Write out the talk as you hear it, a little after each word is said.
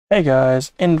Hey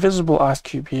guys, Invisible Ice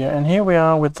Cube here, and here we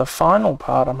are with the final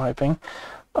part, I'm hoping,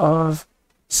 of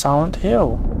Silent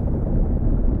Hill.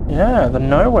 Yeah, the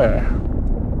nowhere.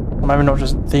 Or maybe not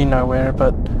just the nowhere,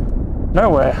 but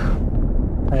nowhere.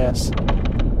 Yes.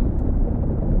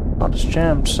 Not just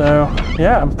jammed, so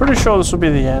yeah, I'm pretty sure this will be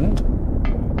the end.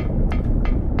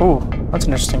 Ooh, that's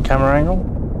an interesting camera angle.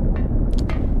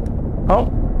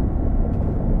 Oh.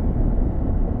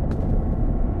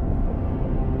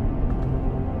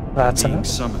 That's being it.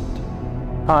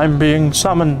 summoned. I'm being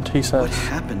summoned, he says. What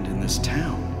happened in this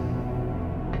town?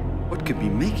 What could be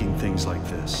making things like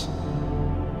this?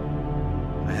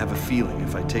 I have a feeling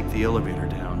if I take the elevator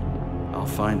down, I'll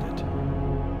find it.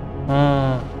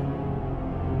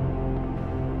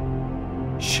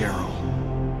 Cheryl.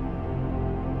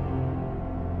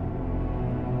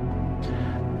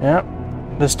 Yep.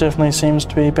 This definitely seems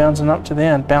to be bouncing up to the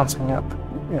end. Bouncing up.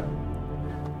 You know.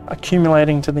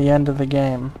 Accumulating to the end of the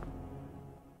game.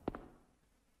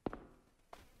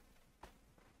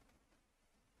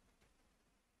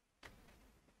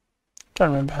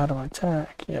 Don't remember how to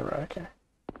attack. Yeah, right, okay.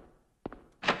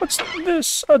 What's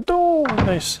this? A door,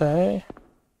 they say.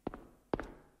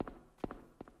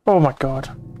 Oh my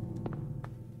god.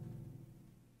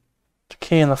 The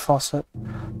key in the faucet.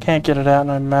 Can't get it out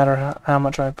no matter how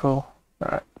much I pull.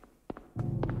 Alright.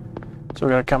 So we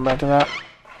gotta come back to that.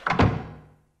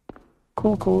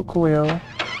 Coolio.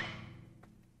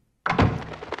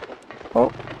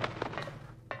 Oh.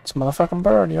 It's a motherfucking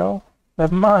bird, yo.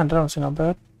 Never mind, I don't see no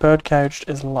bird. Bird cage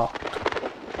is locked.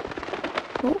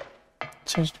 Ooh.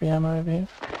 Seems to be ammo over here.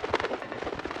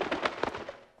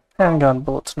 Handgun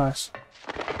bullets, nice.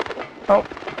 Oh.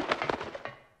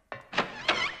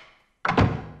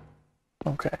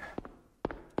 Okay.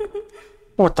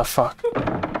 What the fuck?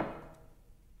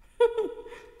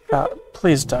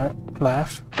 Please don't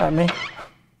laugh at me.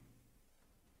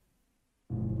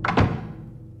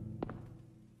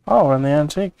 Oh, we're in the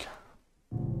antique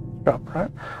shop,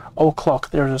 right? Old clock.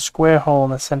 There is a square hole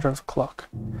in the center of the clock.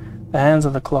 The hands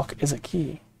of the clock is a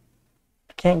key.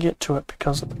 I can't get to it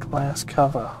because of the glass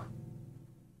cover.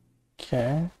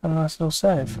 Okay, a nice little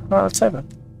save. Alright, let's save it.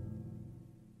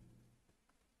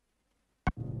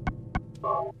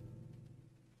 Oh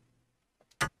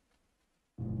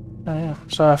yeah,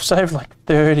 so I've saved like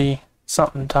 30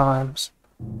 something times.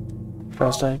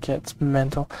 First aid kit's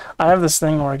mental. I have this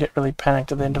thing where I get really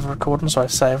panicked at the end of a recording, so I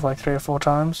save like 3 or 4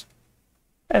 times.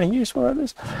 Any use where it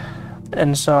is.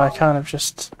 And so I kind of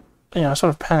just, you know, sort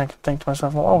of panic and think to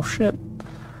myself, well, oh shit,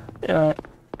 you know,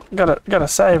 gotta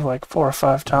save like 4 or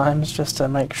 5 times just to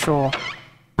make sure.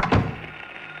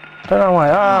 Don't know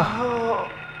why. Ah!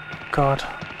 God.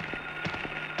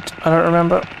 I don't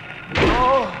remember.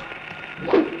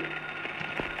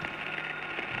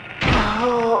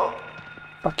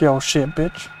 Fuck your shit,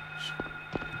 bitch.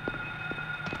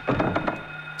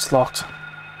 It's locked.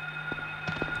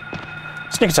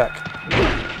 Sneak attack.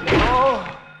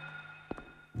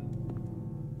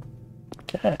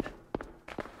 Okay.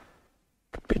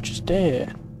 Bitch is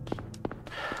dead.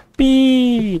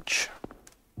 Beach.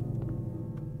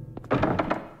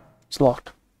 It's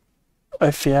locked.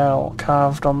 A fiel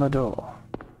carved on the door.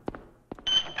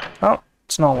 Oh,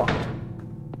 it's not locked.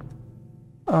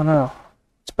 Oh no.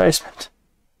 It's basement.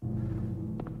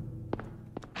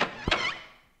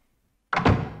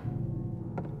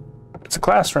 It's a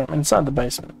classroom inside the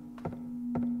basement.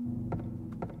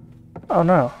 Oh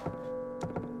no.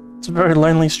 It's a very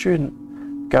lonely student.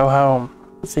 Go home.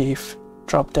 Thief.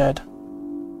 Drop dead.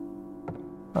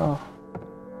 Oh.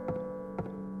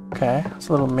 Okay, it's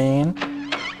a little mean.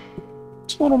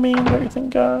 It's a little mean, don't you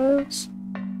think, guys?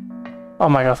 Oh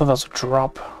my god, I thought that was a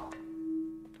drop.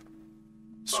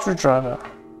 Screwdriver.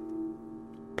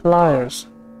 Pliers.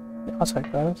 Yeah, I'll take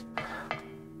those.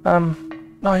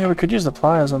 Oh yeah, we could use the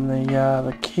pliers on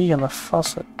the key and the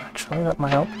faucet, actually, that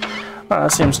might help. Oh,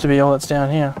 that seems to be all that's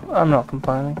down here. I'm not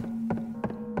complaining.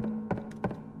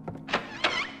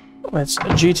 It's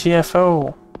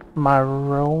GTFO.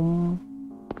 Myromies?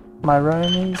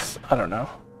 I don't know.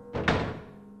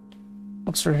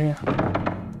 What's through here?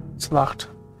 It's locked.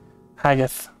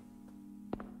 Haggith.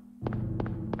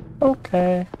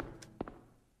 Okay.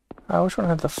 Which one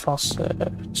had the faucet?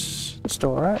 This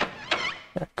door, right?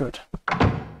 Yeah, good.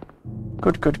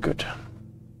 Good. There's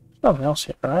nothing else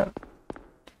here, right?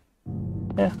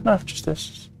 Yeah, no, just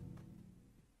this.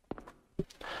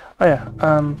 Oh yeah,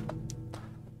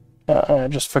 I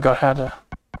just forgot how to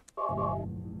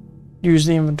use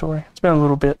the inventory. It's been a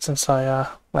little bit since I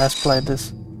last played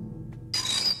this.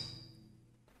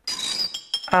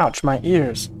 Ouch, my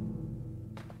ears.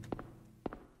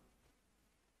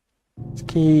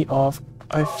 Key of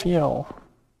I feel.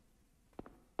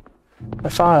 I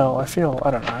feel,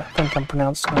 I don't know, I think I'm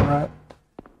pronouncing it right.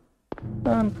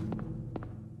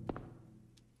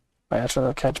 Wait, actually,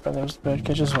 the catch, but there was the bird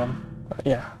catches one. But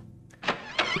yeah.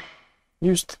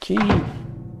 Use the key.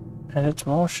 And it's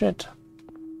more shit.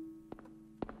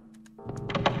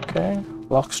 Okay.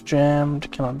 Lock's jammed,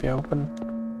 cannot be opened.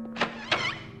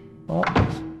 Oh.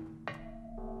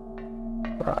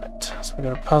 Right, so we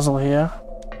got a puzzle here.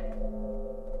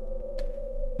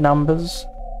 Numbers.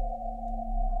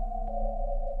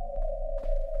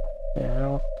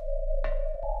 Yeah, is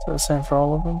that the same for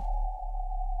all of them?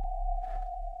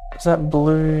 Is that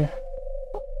blue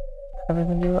have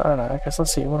anything to do with it? I don't know. Okay, so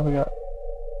let's see. What do we got?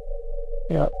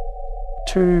 We got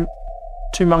two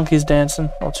monkeys dancing,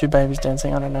 or two babies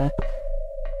dancing, I don't know.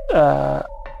 A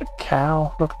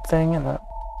cow looking thing and a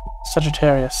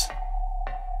Sagittarius.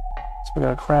 So we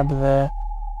got a crab there.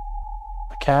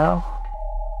 A cow.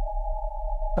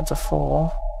 That's a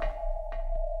 4.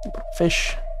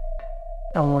 Fish.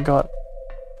 And we got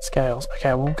scales.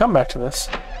 Okay, we'll come back to this.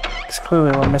 Because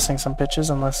clearly we're missing some pictures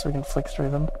unless we can flick through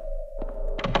them.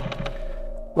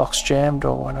 Lock's jammed,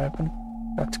 door won't open.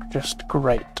 That's just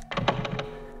great.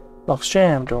 Lock's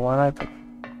jammed, door won't open.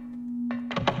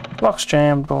 Lock's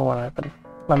jammed, door won't open.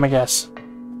 Let me guess.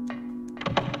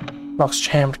 Lock's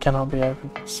jammed, cannot be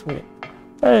opened. Sweet.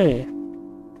 Hey!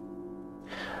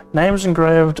 Names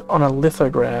engraved on a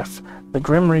lithograph. The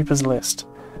Grim Reaper's list.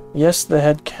 Yes, the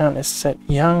head count is set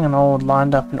young and old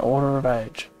lined up in order of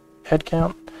age. Head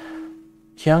count?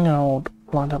 Young and old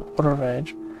lined up in order of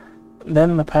age.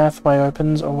 Then the pathway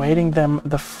opens, awaiting them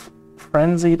the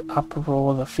frenzied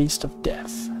uproar, the feast of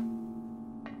death.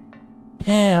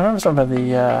 Yeah, I remember something about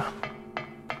the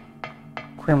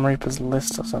Grim Reaper's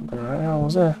list or something, right? Oh,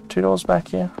 was there 2 doors back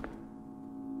here?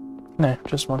 No,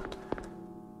 just one.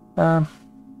 I'm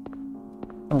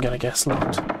gonna guess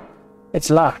locked. It's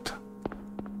locked.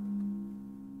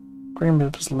 Grim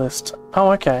Reaper's list.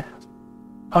 Oh, okay.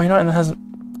 Oh, you know what? It hasn't.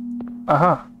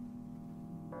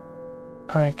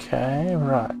 Okay,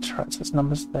 right. So it's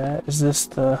numbers there. Is this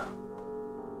the?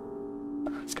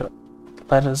 It's got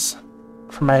letters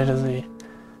from A to Z.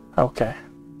 Okay.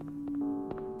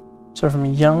 So from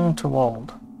young to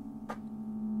old.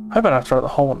 I hope I don't have to write the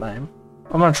whole name.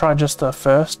 I'm gonna try just the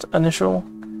first initial,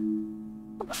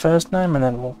 the first name, and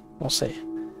then we'll see.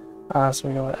 So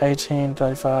we go with 18,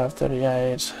 35,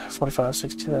 38, 45,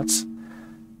 60. That's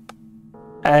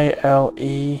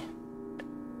A-L-E.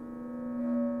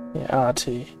 Yeah,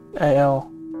 R-T.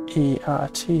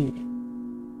 A-L-E-R-T.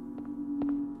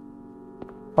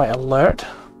 Wait, alert?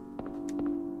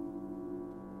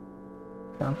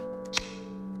 Yeah.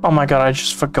 Oh my god, I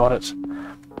just forgot it.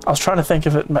 I was trying to think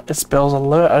if it spells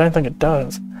alert. I don't think it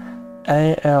does.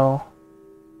 A-L-E-R-T.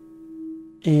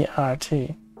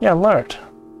 Yeah, alert.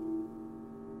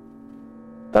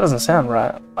 That doesn't sound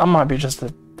right. I might be just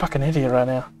a fucking idiot right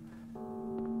now.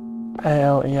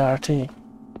 A-L-E-R-T.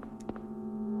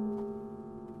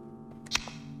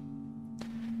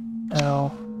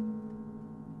 L-E...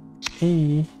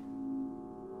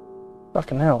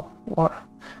 Fucking hell. What?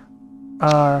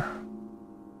 R-T.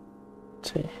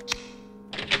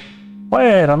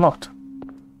 Wait, unlocked.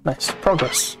 Nice.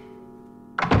 Progress.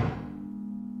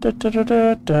 And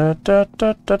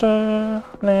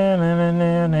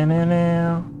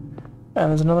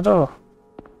there's another door.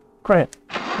 Great.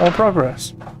 More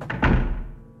progress.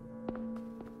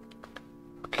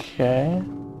 Okay.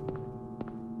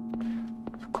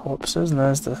 Corpses, and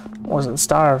there's the, what was it, the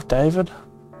Star of David?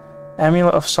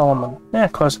 Amulet of Solomon. Yeah,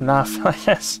 close enough, I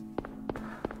guess.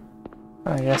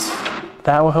 I guess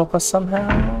that will help us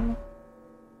somehow.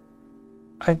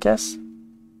 I guess.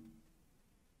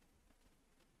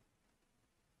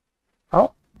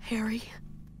 Oh. Harry.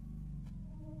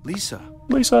 Lisa.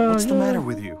 Lisa, What's the yeah. matter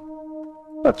with you?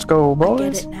 Let's go, boys. I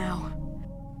get it now.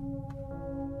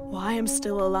 Why I'm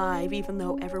still alive even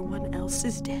though everyone else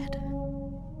is dead.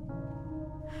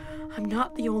 I'm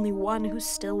not the only one who's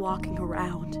still walking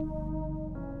around.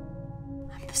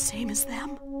 I'm the same as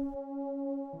them.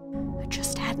 I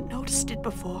just hadn't noticed it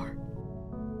before.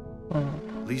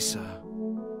 Lisa.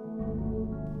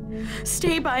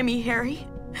 Stay by me, Harry.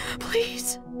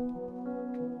 Please.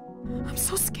 I'm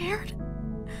so scared.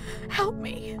 Help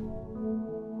me.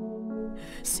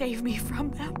 Save me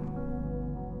from them.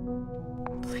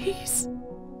 Please.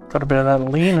 Got a bit of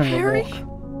that lean in Harry.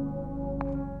 the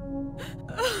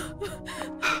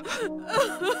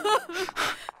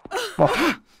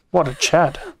walk. What a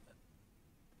chat.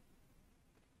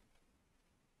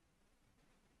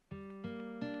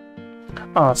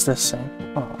 Oh, it's this scene.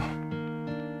 Oh.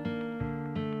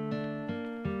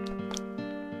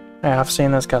 Yeah, I've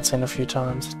seen this cutscene a few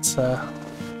times. It's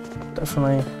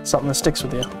Definitely something that sticks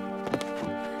with you.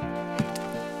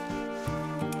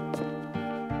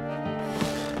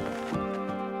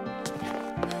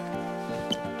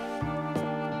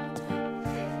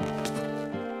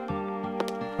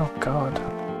 Oh God.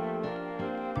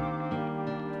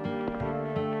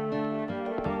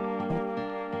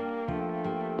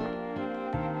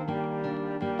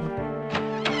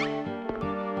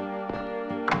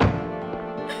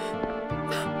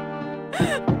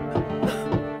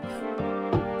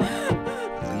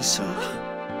 Lisa?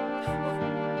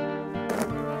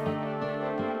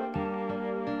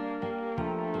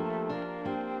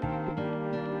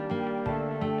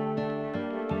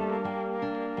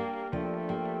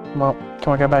 Well,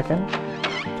 can we go back in?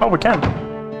 Oh, we can.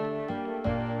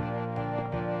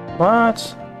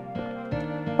 What?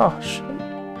 Oh, shit.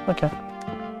 Okay.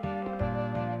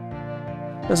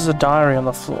 This is a diary on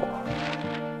the floor.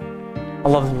 I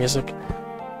love the music.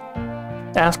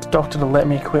 Asked the doctor to let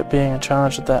me quit being in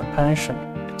charge of that patient.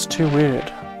 It's too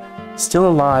weird. Still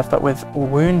alive, but with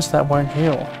wounds that won't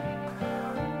heal.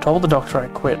 Told the doctor I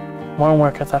quit. Won't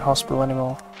work at that hospital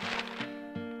anymore.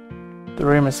 The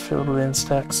room is filled with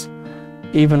insects.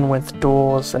 Even with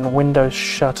doors and windows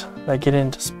shut, they get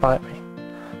in to spite me.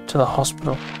 To the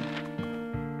hospital.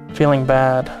 Feeling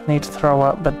bad. Need to throw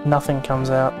up, but nothing comes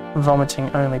out. Vomiting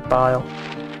only bile.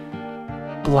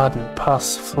 Blood and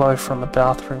pus flow from the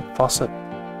bathroom faucet.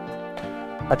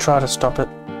 I try to stop it,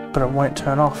 but it won't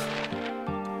turn off.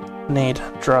 Need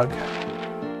drug.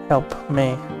 Help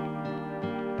me.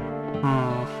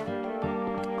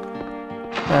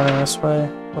 Going this way?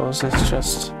 Or is this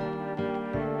just...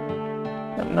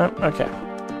 Nope, okay.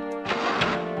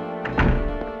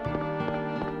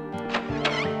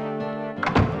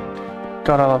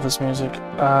 God, I love this music.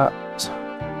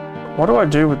 What do I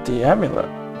do with the amulet?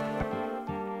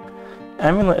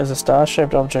 Amulet is a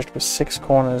star-shaped object with 6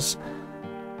 corners,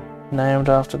 named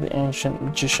after the ancient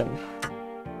magician.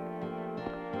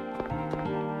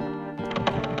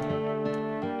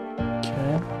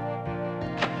 Okay.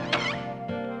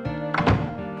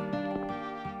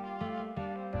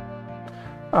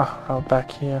 Oh, oh,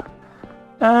 back here.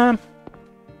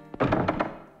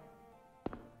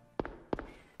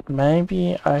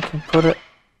 Maybe I can put it...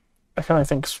 I can only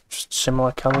think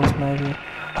similar colours, maybe.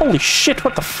 Holy shit,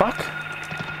 what the fuck?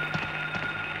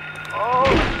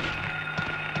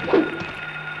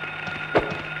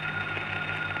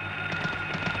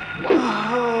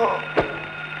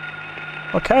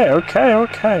 Okay, okay,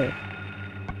 okay.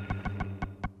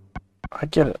 I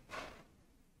get it.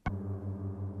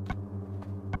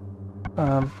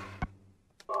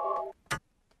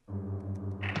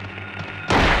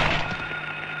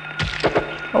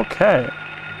 Okay.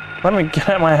 Let me get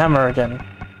out my hammer again.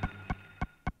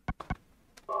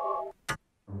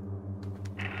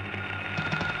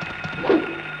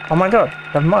 Oh my god,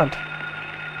 never mind.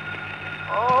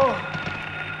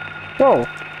 Whoa.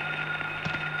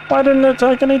 Why didn't it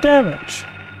take any damage?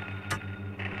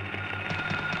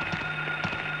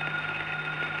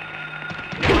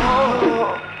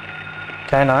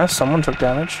 Okay, nice. Someone took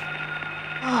damage.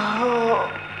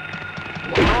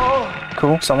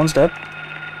 Cool, someone's dead.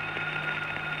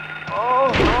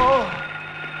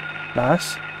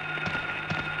 Nice.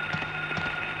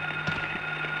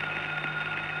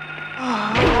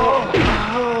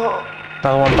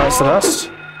 Another one bites the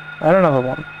dust. And another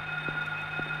one.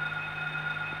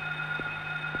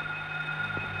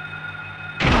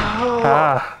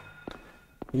 Ah.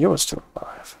 You were still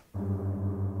alive.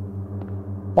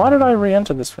 Why did I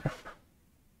re-enter this room?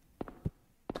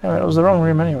 Damn it, it was the wrong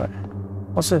room anyway.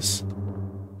 What's this?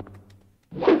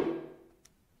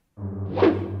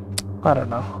 I don't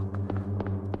know.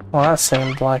 Well, that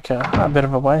seemed like a bit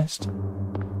of a waste.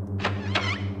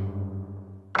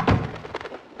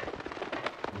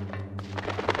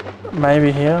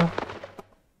 Maybe here?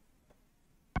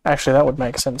 Actually, that would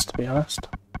make sense, to be honest.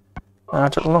 I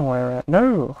took the long way around.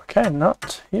 No! Okay,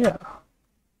 not here.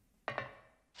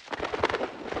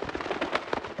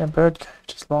 Yeah,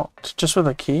 birdcage is locked. Just with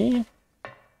a key?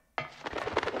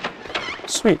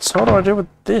 Sweet, so what do I do with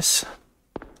this?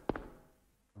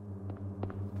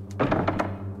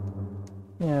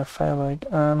 Yeah, fail egg.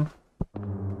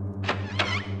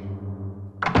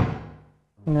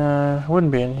 No, it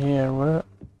wouldn't be in here, would it?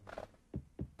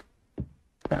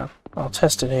 No, I'll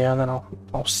test it here and then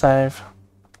I'll save.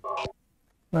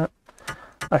 No.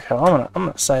 Okay, well, I'm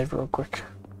gonna save real quick.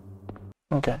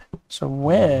 Okay, so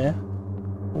where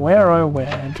do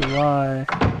I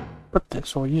put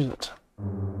this or use it?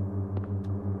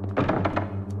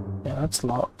 Yeah, that's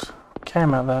locked.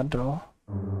 Came out that door.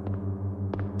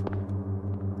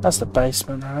 That's the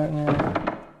basement, right?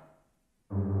 Yeah.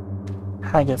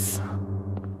 Haggith.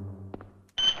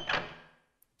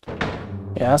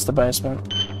 Yeah, that's the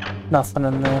basement. Nothing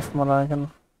in there from what I can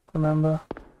remember.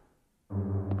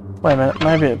 Wait a minute,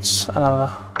 maybe it's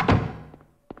another...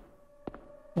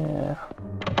 Yeah.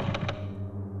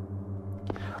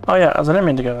 Oh yeah, I didn't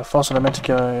mean to go to the faucet, I meant to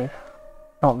go...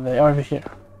 Not there, over here.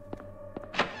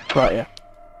 Right, yeah.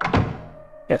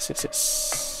 Yes, yes,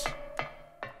 yes.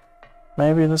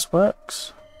 Maybe this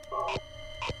works?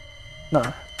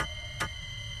 No.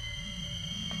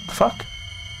 Fuck?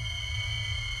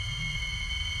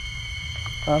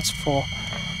 That's 4.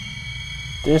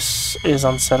 This is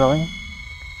unsettling.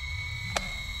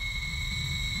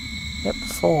 Yep,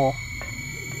 4.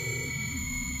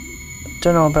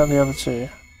 Don't know about the other 2.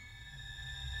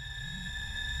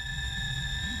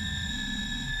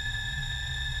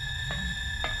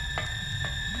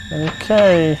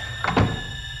 Okay.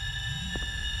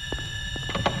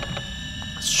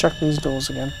 Let's check these doors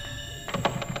again.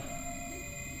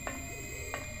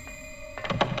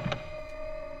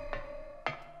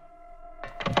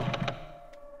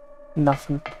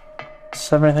 Nothing. Is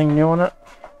there anything new on it?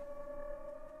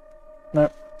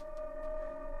 Nope.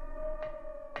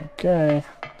 Okay.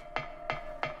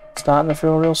 Starting to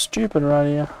feel real stupid right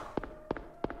here.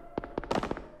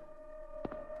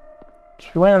 So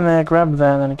we went in there, grabbed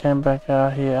that, and then came back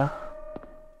out here.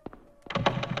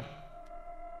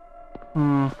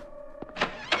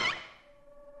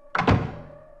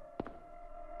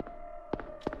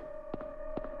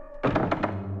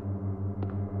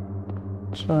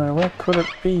 So, where could it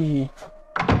be?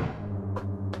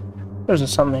 There isn't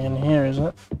something in here, is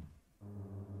it?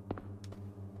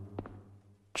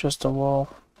 Just a wall.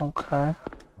 Okay.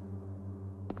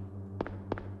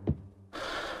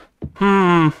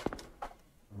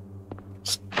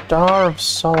 Star of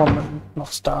Solomon. Not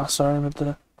star, sorry, but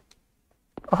the...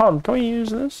 Oh, hold on, can we use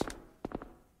this?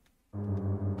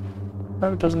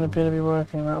 No, it doesn't appear to be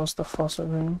working. That was the faucet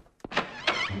room.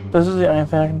 This is the only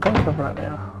thing I can think of right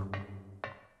now.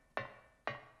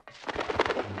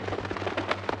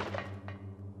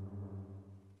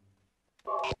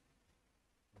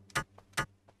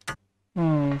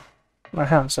 Right,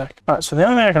 hang on a sec. Alright, so the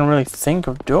only thing I can really think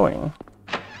of doing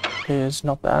is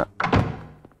not that.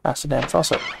 That's the damn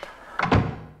faucet.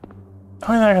 The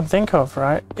only thing I can think of,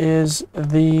 right, is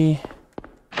the...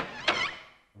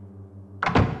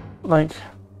 Like...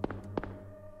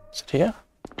 Is it here?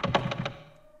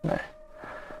 No.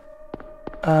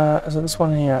 Is it this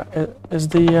one here? Is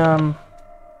the,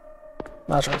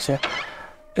 That's right, it's here.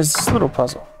 Is this little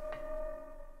puzzle.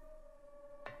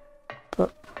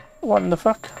 But, what in the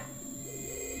fuck?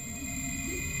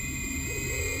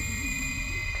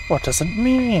 What does it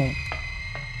mean?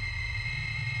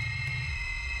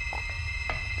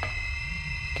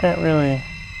 Can't really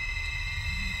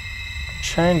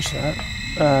change that.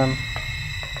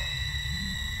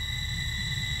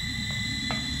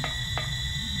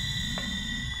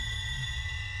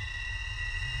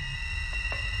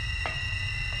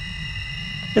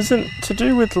 Is it to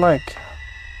do with, like,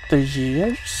 the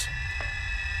years?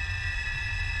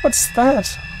 What's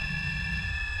that?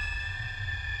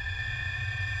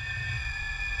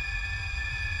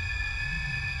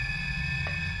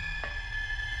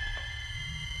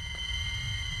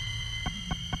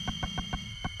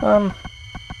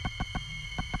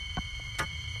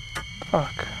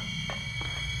 Fuck.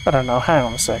 I don't know, hang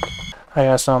on a sec. Hey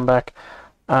guys, so I'm back.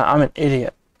 I'm an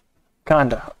idiot.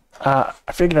 Kinda. I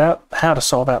figured out how to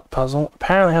solve out the puzzle.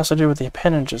 Apparently it has to do with the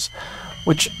appendages,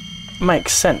 which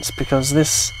makes sense because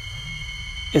this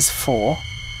is 4,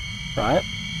 right?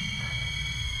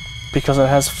 Because it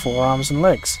has 4 arms and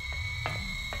legs.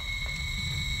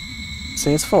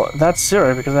 See, it's 4. That's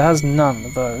 0 because it has none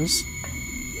of those.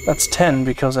 That's 10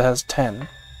 because it has 10.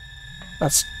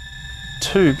 That's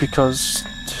 2 because...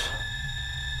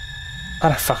 I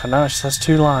don't fucking know, it just has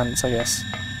 2 lines, I guess.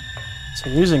 So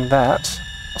using that...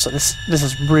 So this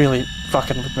is really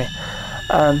fucking with me.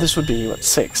 This would be, what,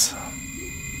 6?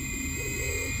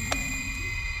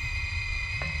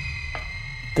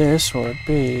 This would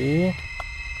be...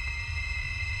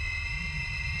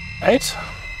 8?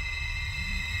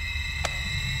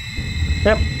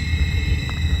 Yep.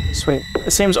 Sweet.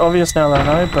 It seems obvious now that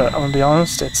I know, but I'm gonna be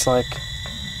honest, it's like...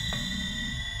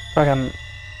 fucking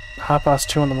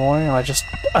 2:30 in the morning, and I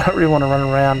don't really want to run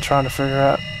around trying to figure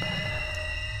out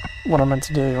what I'm meant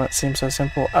to do when it seems so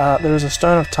simple. There is a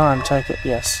stone of time, take it,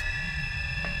 yes.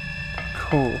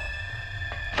 Cool.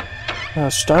 A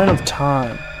stone of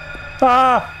time.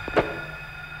 Ah!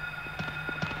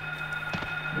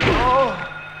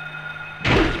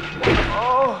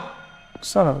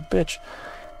 Son of a bitch.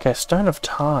 Okay, stone of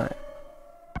time.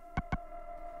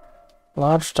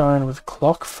 Large stone with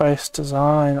clock face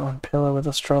design on pillar with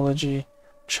astrology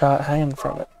chart hanging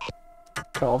from it.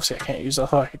 Okay, obviously I can't use that, I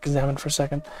thought I could examine for a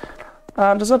second.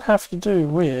 Does that have to do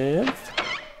with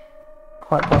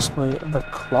quite possibly the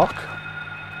clock?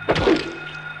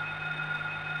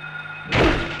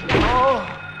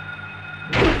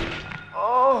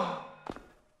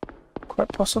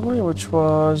 Quite possibly, which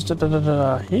was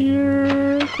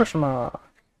here, question mark.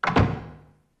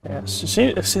 Yes, you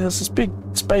see, there's this big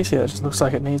space here that just looks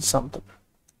like it needs something.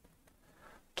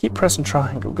 Keep pressing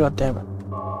triangle, god damn it.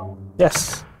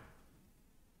 Yes.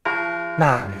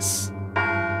 Nice.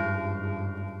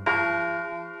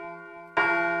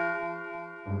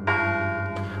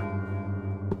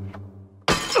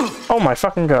 Oh my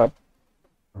fucking god.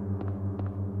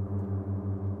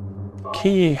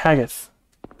 Key Haggith.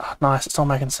 Oh, nice, it's all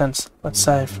making sense. Let's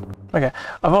save. Okay,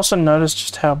 I've also noticed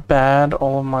just how bad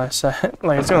all of my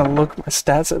like it's gonna look my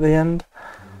stats at the end.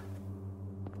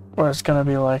 Where it's gonna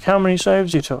be like, how many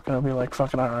saves you took? And it'll be like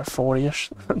fucking, I don't know,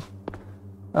 40-ish.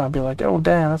 I'll be like, oh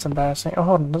damn, that's embarrassing. Oh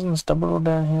hold on, doesn't this double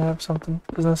down here have something?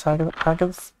 Isn't this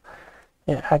Haggith?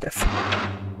 Yeah, Haggith.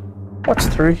 What's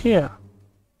through here?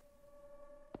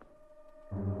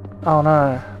 Oh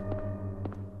no.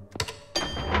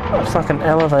 A fucking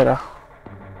elevator.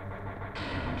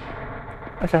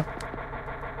 Okay.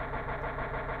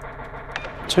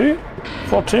 2?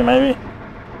 Floor 2 maybe?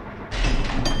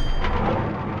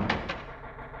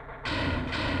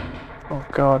 Oh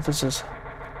god, this is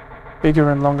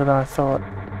bigger and longer than I thought.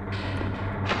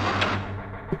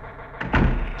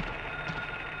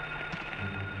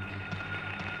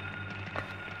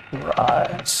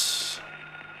 Right.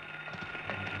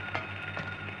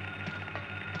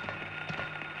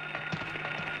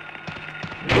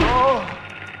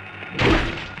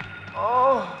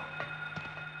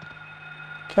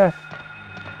 Okay.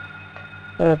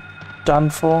 They're done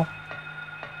for.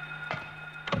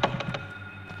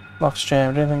 Lock's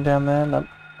jammed. Anything down there? Nope.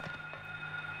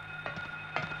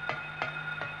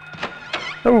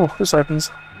 Oh, this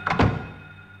opens.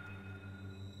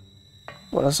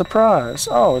 What a surprise.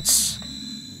 Oh, it's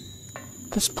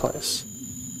this place.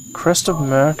 Crest of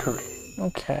Mercury.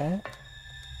 Okay.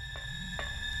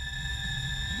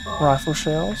 Rifle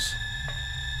shells.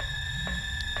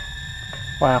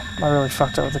 Wow, I really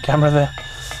fucked up with the camera there.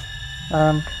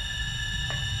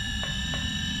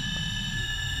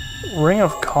 Ring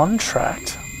of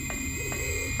Contract.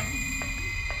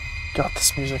 God,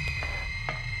 this music.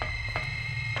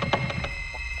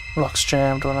 Lock's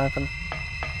jammed, won't open.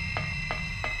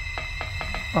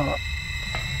 Oh.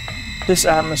 This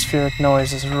atmospheric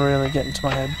noise is really getting to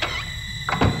my head.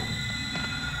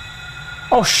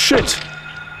 Oh shit!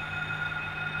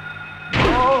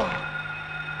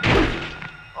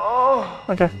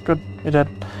 Okay, good. You're dead.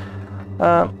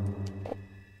 What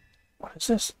is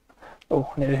this?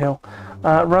 Oh, I need a heal.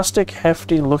 Rustic,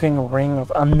 hefty looking ring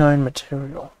of unknown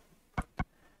material.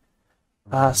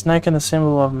 Snake and the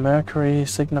symbol of Mercury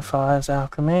signifies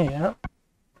alchemy, yeah.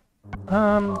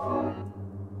 I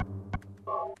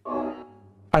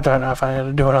don't know if I need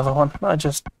to do another one. I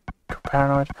just got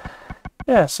paranoid.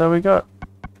 Yeah, so we got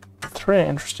 3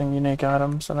 interesting unique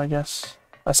items, and I guess...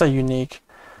 I say unique.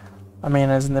 I mean,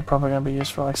 as in they're probably going to be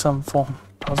used for like some form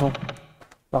puzzle.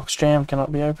 Lock's jammed,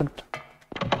 cannot be opened.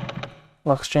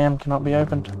 Lock's jammed, cannot be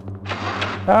opened.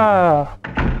 Ah!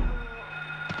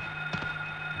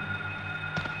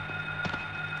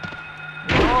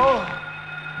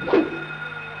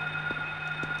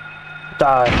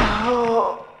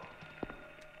 Die.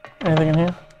 Anything in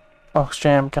here? Lock's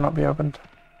jammed, cannot be opened.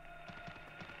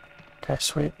 Okay,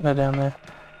 sweet. They're down there.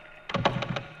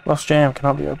 Lock's jammed,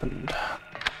 cannot be opened.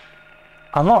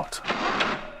 Unlocked.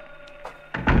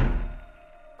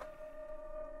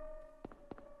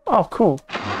 Oh, cool.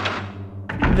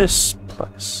 This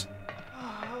place.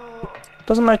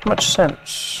 Doesn't make much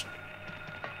sense.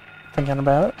 Thinking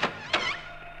about it.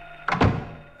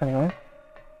 Anyway.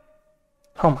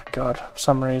 Oh my god, for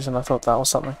some reason I thought that was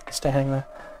something standing there.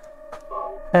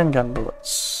 Handgun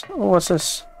bullets. Oh, what's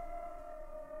this?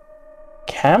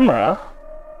 Camera?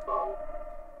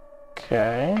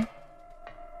 Okay.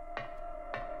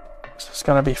 Is this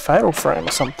gonna be Fatal Frame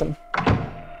or something?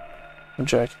 I'm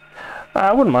joking.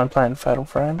 I wouldn't mind playing Fatal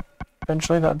Frame.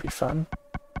 Eventually, that'd be fun.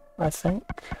 I think.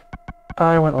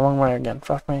 I went a long way again,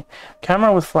 fuck me.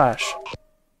 Camera with flash.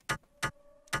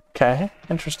 Okay,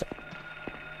 interesting.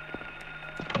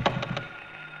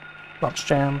 Lock's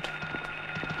jammed.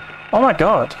 Oh my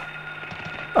god!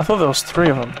 I thought there was 3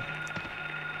 of them.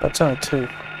 But it's only 2.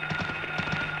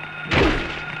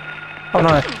 Oh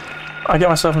no. I get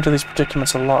myself into these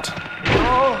predicaments a lot.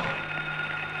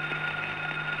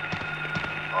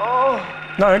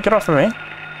 No, get off of me.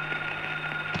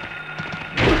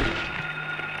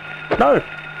 No!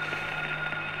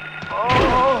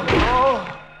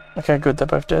 Okay, good, they're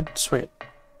both dead. Sweet.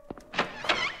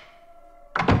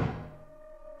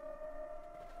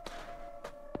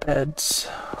 Beds.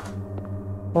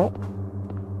 Oh.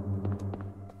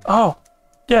 Oh!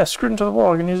 Yeah, screwed into the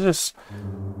wall. I can use this.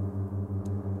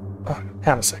 Oh,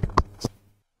 hang on a second.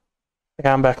 Okay,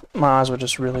 I'm back. My eyes were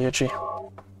just really itchy.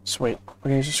 Sweet. We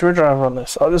can use a screwdriver on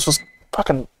this. Oh, this was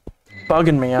fucking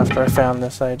bugging me after I found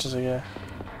this ages ago.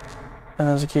 And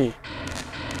there's a key.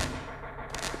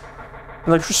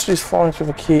 Electricity's flowing through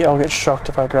the key. I'll get shocked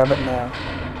if I grab it now.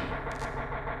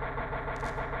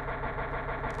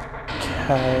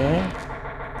 Okay.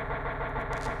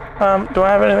 Do I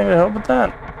have anything to help with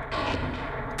that?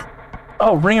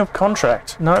 Oh, ring of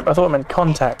contract. Nope, I thought it meant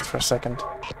contact for a second.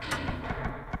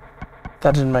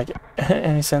 That didn't make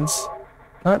any sense.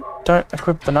 Nope, don't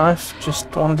equip the knife.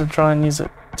 Just wanted to try and use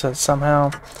it to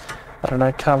somehow, I don't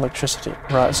know, cut electricity.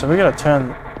 Right, so we gotta turn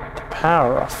the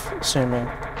power off, assuming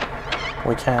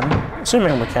we can.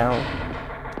 Assuming we can.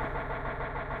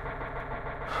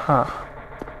 Huh.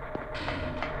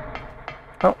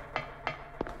 Oh.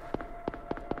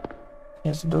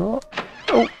 Here's the door.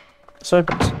 Oh, this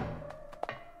opens.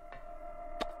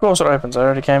 Of course it opens. I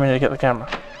already came in to get the camera.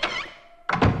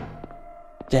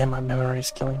 Damn, my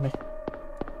memory's killing me.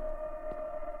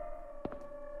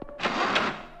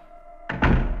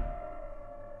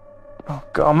 Oh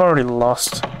god, I'm already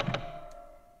lost.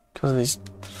 Because of these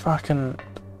fucking...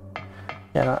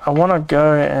 Yeah, no, I want to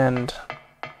go and...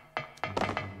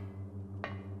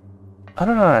 I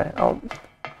don't know.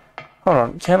 Hold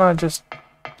on, can I just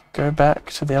go back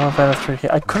to the elevator through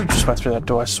here? I could have just went through that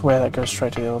door. I swear that goes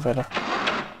straight to the elevator.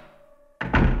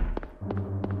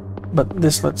 But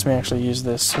this lets me actually use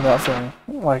this without feeling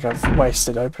like I've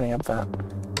wasted opening up that.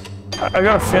 I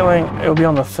got a feeling it'll be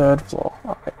on the 3rd floor.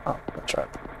 Okay. Oh, that's right.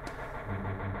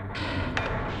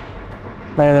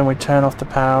 Maybe then we turn off the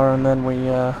power and then we,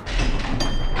 I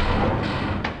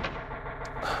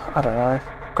don't know,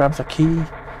 grab the key.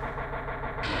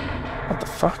 What the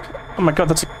fuck? Oh my god,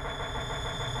 that's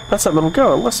that little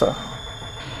girl, Alyssa.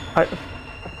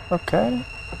 Okay.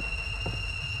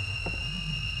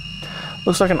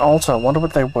 Looks like an altar. Wonder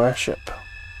what they worship.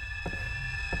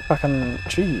 Fucking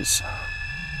jeez.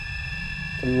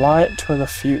 The light to the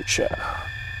future.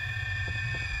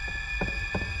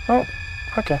 Oh,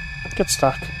 okay. Get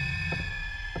stuck.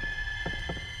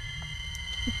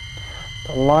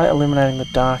 The light illuminating the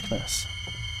darkness.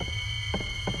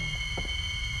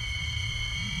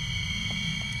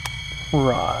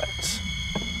 Right.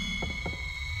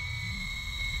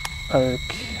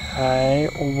 Okay.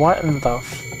 What in the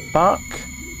fuck?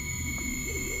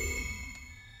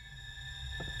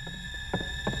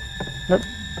 Nope.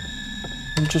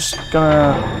 I'm just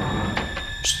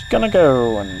gonna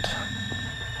go and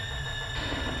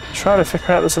try to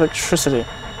figure out this electricity.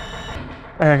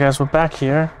 Okay guys, we're back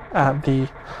here at the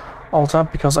altar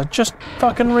because I just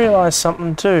fucking realized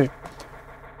something too.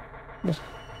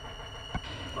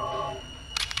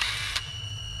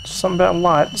 Something about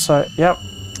light, so yep.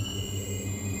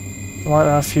 Light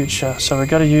our future. So we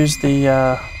gotta use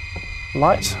the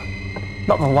light.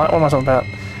 Not the light, what am I talking about?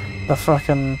 The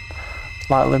fucking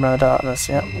light illuminating the darkness,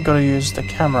 yep. Gotta use the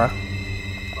camera.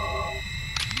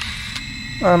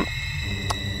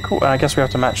 Cool, I guess we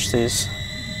have to match these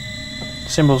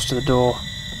symbols to the door.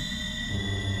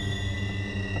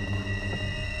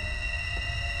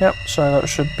 Yep, so that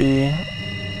should be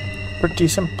pretty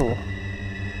simple.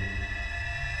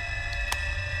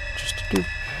 Just doop,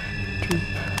 doop,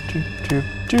 doop, doop,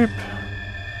 doop.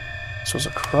 This was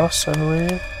a cross, I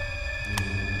believe.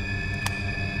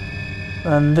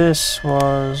 And this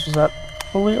was that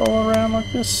fully all around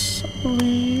like this, I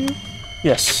believe?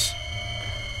 Yes.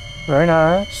 Very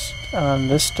nice. And then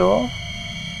this door.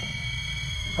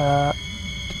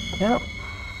 Yep.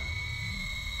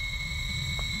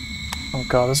 Oh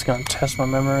god, this is going to test my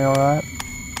memory, alright.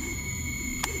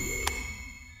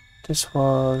 This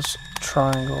was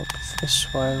triangle this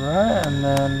way, right? And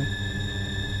then...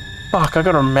 Fuck, I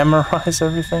gotta memorize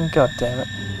everything? God damn it.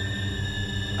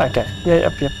 Okay, yeah,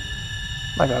 yep.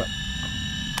 I got it.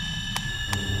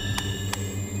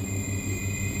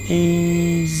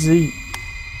 Easy.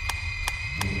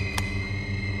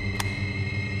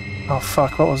 Oh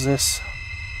fuck, what was this?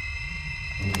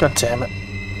 God damn it.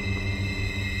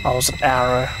 Oh, it was an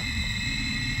arrow.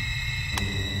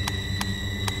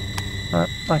 Right,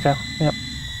 okay, yep.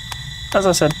 As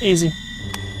I said, easy.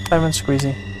 Lemon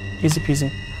squeezy. Easy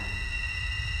peasy.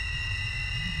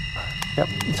 Yep,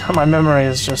 my memory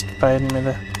is just fading me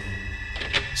there.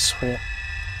 Sweet.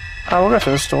 We'll go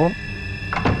through this door.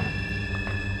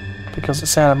 Because it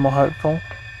sounded more hopeful.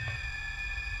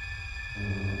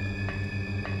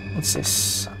 What's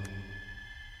this?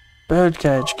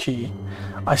 Birdcage key.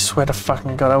 I swear to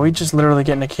fucking god, are we just literally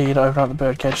getting a key to open up the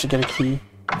birdcage to get a key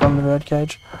from the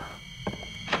birdcage?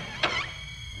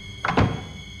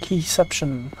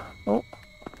 Keyception. Oh.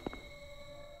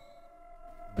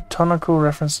 Botanical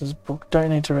references book. Don't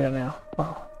need to read it now.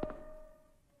 Wow.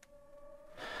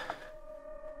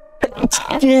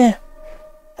 Yeah.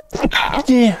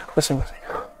 Yeah. Listen.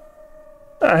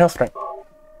 Health drink.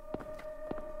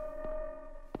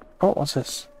 Oh, what's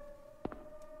this?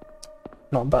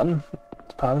 Not a button.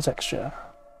 It's part of the texture.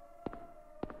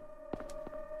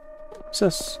 What's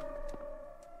this?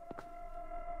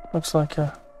 Looks like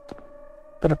a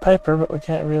bit of paper, but we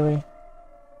can't really...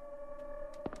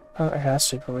 Okay, that's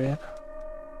super weird.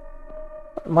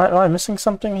 Am I missing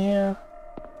something here?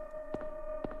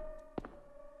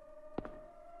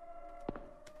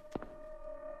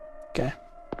 Okay.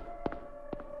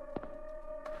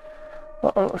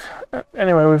 Well,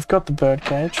 anyway, we've got the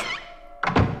birdcage.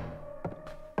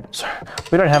 Sorry,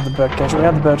 we don't have the birdcage, we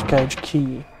have the birdcage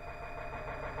key.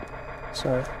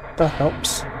 So, that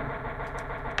helps.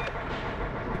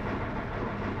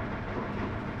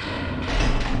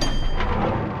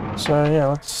 So yeah,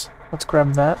 let's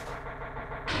grab that.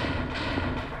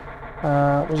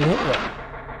 Was it here?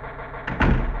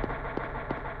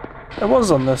 It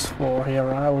was on this floor here,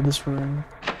 right? Or this room.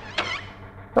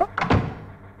 Right?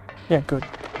 Yeah, good.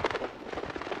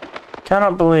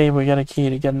 Cannot believe we get a key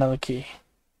to get another key.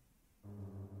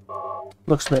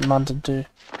 Looks a bit munted too.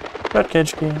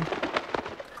 Birdcage key.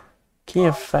 Key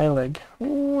of Phaleg.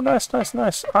 Ooh, nice, nice,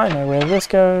 nice. I know where this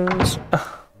goes.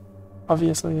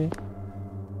 Obviously.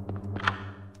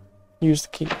 Use the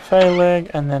key of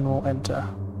Phaleg and then we'll enter.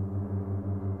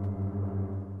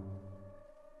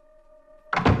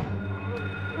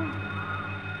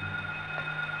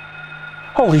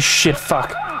 Holy shit,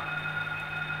 fuck.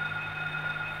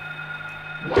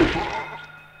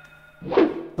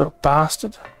 Little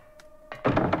bastard.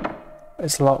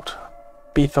 It's locked.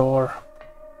 Bethor.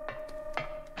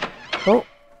 Oh.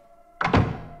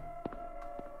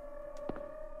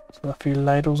 So a few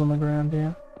ladles on the ground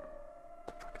here. What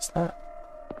the fuck is that?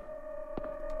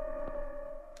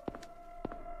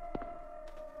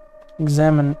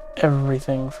 Examine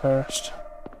everything first.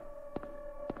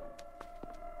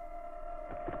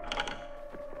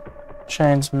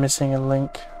 Chain's missing a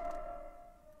link.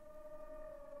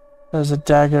 There's a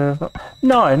dagger.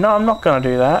 No, I'm not gonna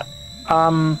do that.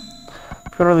 I've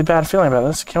got a really bad feeling about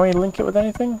this. Can we link it with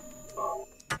anything?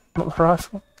 Not the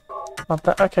rifle? Not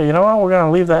that? Okay, you know what? We're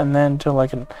gonna leave that in there until I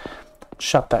can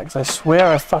shut that, because I swear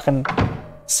I've fucking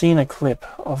seen a clip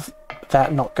of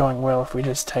that not going well if we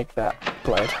just take that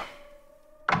blade.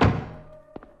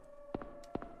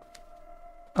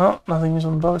 Oh, nothing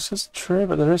useful in the box. It's true,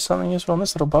 but there is something useful in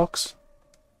this little box.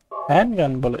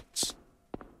 Handgun bullets.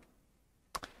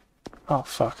 Oh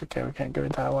fuck, okay, we can't go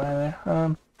that way there.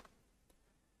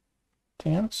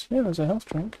 Anything else? Yeah, there's a health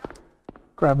drink.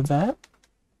 Grab that.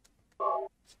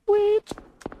 Sweet.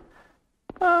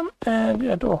 And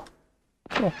yeah, door.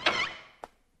 Cool.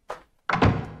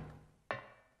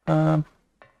 Oh,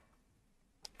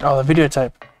 the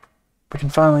videotape. We can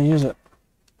finally use it.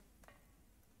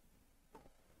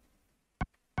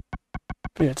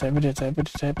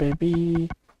 Videotape, baby.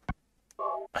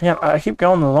 Again, I keep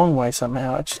going the long way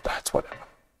somehow. That's whatever.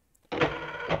 What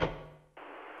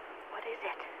is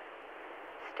it?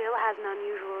 Still has an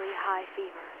unusually high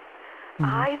fever.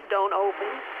 Eyes don't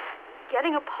open.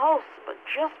 Getting a pulse, but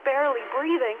just barely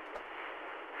breathing.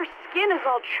 Her skin is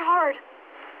all charred.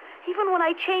 Even when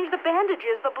I change the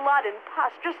bandages, the blood and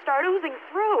pus just start oozing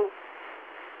through.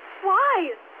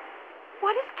 Why?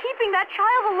 What is keeping that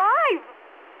child alive?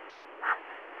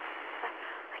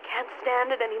 I can't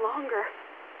stand it any longer.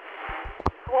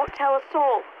 I won't tell a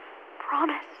soul.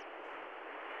 Promise.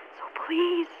 So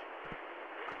please.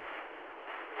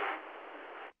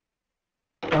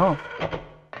 Oh.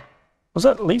 Was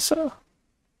that Lisa?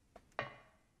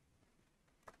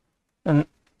 And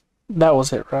that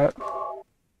was it, right?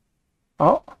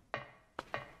 Oh.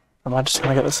 Am I just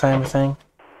gonna get the same thing?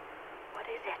 What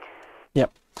is it?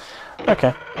 Yep.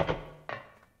 Okay.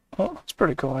 Well, it's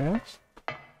pretty cool, I guess.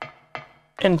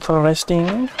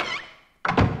 Interesting.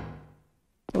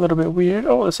 A little bit weird.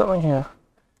 Oh, there's something here.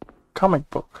 Comic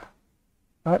book.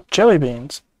 Right, jelly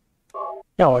beans.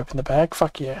 Yeah, I'll open the bag.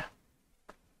 Fuck yeah.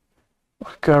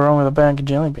 What could go wrong with a bag of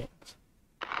jelly beans?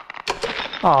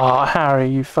 Aw, Harry,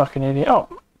 you fucking idiot. Oh,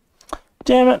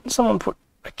 damn it. Someone put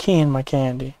a key in my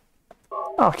candy.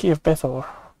 Oh, key of Bethor.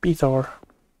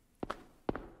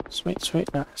 Sweet,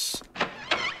 sweet, nice.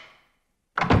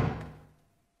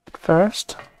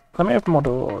 First, let me open more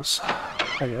doors,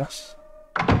 I guess.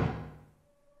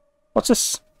 What's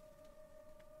this?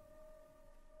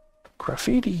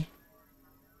 Graffiti.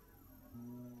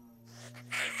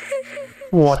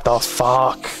 What the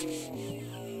fuck?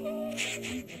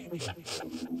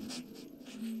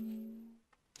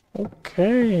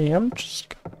 Okay, I'm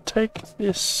just gonna take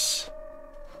this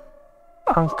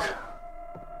unk.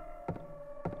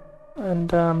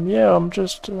 And, yeah, I'm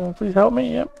just, please help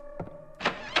me, yep.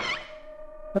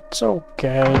 That's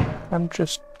okay. I'm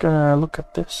just gonna look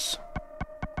at this.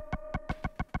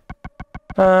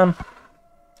 Yeah,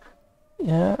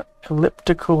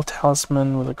 elliptical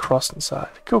talisman with a cross inside.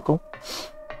 Cool, cool.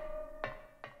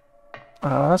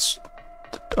 That's...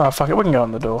 Oh, fuck it, we can go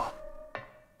on the door.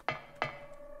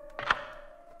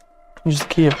 Use the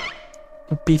key of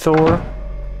Bethor.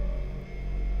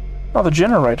 Oh, the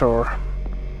generator.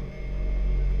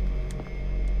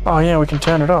 Oh yeah, we can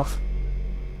turn it off.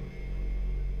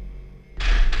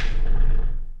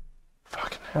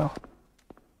 Fucking hell.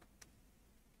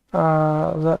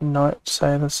 Does that note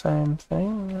say the same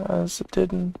thing as it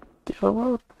did in the other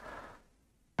world?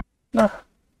 No.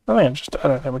 I don't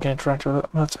think we can interact with it,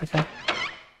 but that's okay.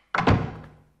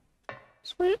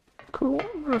 Sweet. Cool.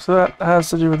 So that has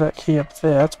to do with that key up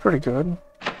there. That's pretty good.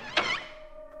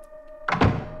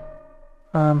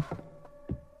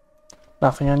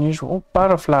 Nothing unusual.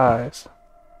 Butterflies.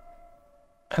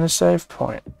 And a save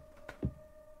point.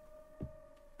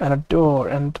 And a door,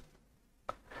 and...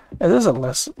 there's a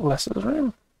Les's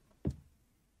room.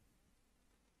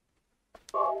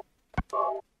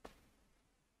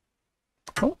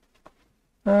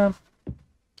 Oh.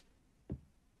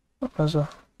 There's a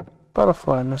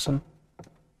butterfly missing.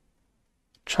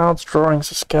 Child's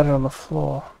drawings are scattered on the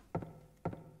floor.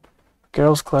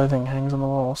 Girl's clothing hangs on the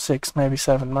wall. 6, maybe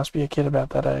 7. Must be a kid about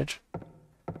that age.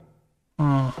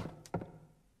 Nothing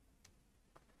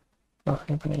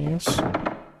of any use.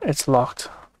 It's locked.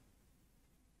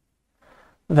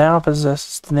 Thou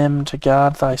possessest them to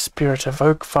guard thy spirit,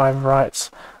 evoke 5 rights,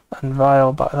 and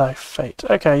viol by thy fate.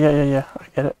 Okay, yeah, I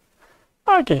get it.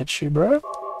 I get you, bro.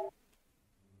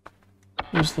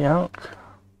 Use the unk.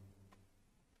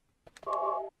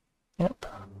 Yep.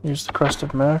 Use the crust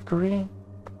of mercury.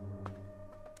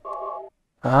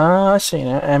 Ah, I see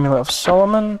now. Amulet of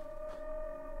Solomon.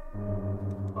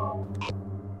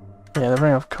 Yeah, the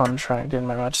Ring of Contract didn't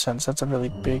make much sense. That's a really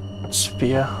big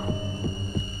sphere.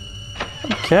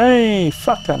 Okay,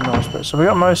 fuck that noise, bro. So we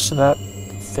got most of that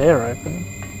there open.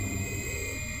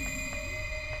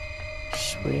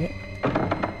 Sweet.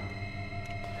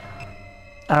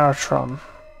 Aratron.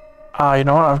 Ah, you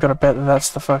know what? I've got to bet that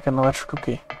that's the fucking electrical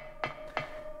key.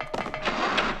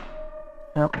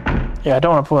 Yep. Yeah, I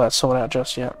don't want to pull that sword out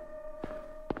just yet.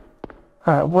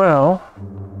 Alright, well...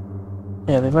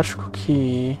 yeah, the electrical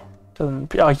key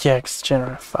doesn't... oh, yeah, it's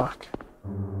generator. Fuck.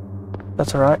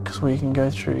 That's alright, because we can go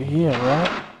through here,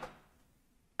 right?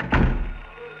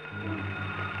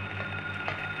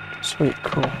 Sweet,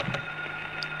 cool.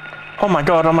 Oh my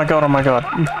god, oh my god, oh my god.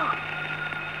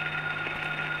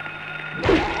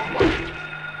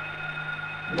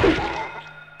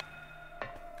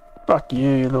 Fuck you,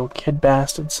 you little kid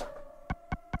bastards.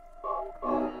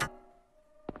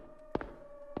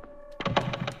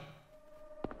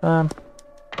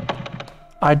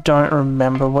 I don't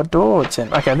remember what door it's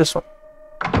in. Okay, this one.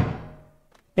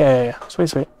 Yeah. Sweet,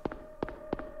 sweet.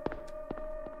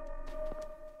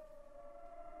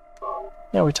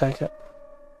 Yeah, we take it.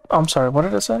 Oh, I'm sorry, what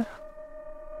did it say?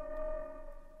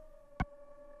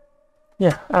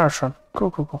 Yeah, Aratron.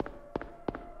 Cool.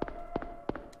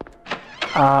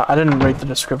 I didn't read the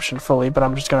description fully, but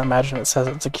I'm just gonna imagine it says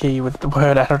it's a key with the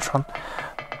word Aratron,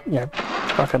 you know,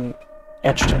 fucking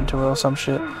etched into it or some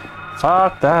shit.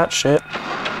 Fuck that shit.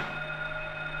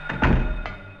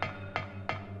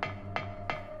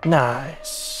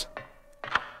 Nice.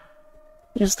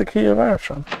 Use the key of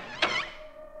Aratron.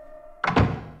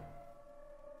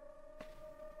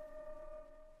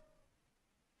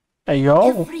 Hey yo.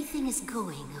 Everything is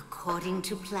going according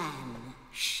to plan,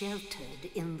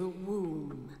 sheltered in the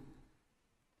womb.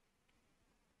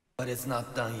 But it's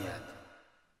not done yet.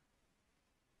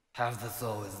 Half the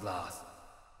soul is lost.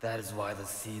 That is why the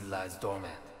seed lies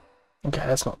dormant. Okay,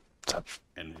 that's not such.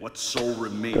 And what soul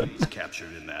remains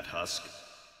captured in that husk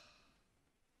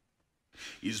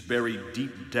is buried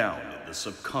deep down in the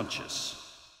subconscious.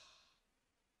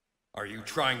 Are you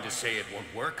trying to say it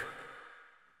won't work?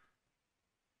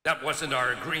 That wasn't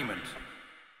our agreement.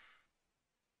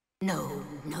 No,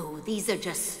 these are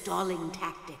just stalling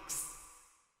tactics.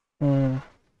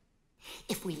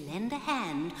 If we lend a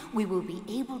hand, we will be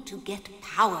able to get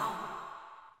power.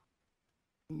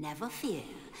 Never fear,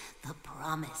 the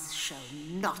promise shall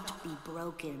not be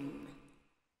broken.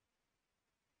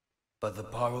 But the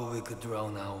power we could draw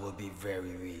now will be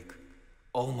very weak.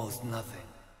 Almost nothing.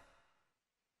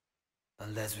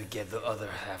 Unless we get the other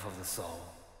half of the soul.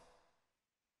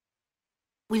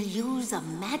 We'll use a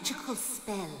magical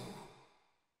spell.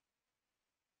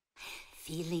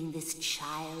 Feeling this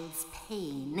child's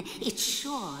pain, it's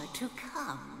sure to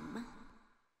come.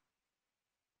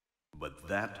 But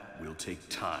that will take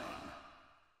time.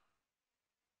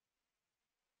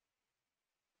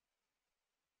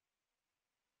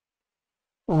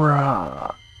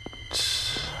 Right.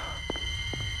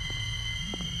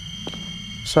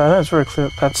 So that's very clear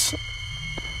that's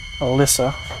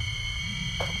Alyssa.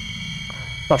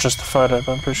 Not just the photo,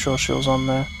 but I'm pretty sure she was on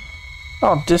there.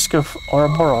 Oh, Disc of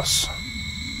Ouroboros.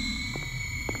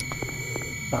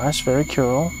 Nice, very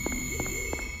cool.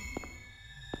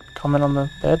 Comment on the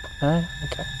bed? No?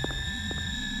 Okay.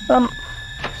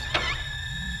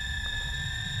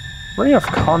 Ring of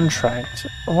Contract.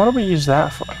 What do we use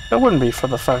that for? It wouldn't be for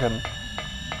the fucking...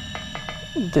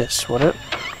 this, would it?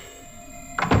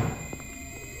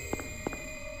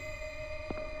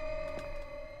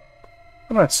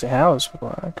 I don't see how this would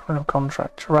work. Ring of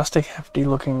Contract. Rustic, hefty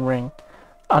looking ring.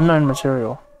 Unknown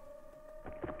material.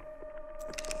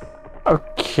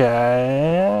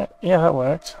 Okay. Yeah, that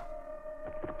worked.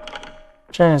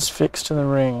 Chain is fixed to the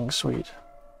ring. Sweet.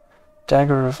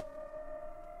 Dagger of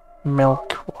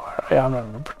milk. Yeah, I'm not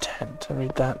gonna pretend to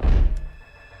read that.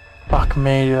 Fuck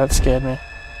me, dude, that scared me.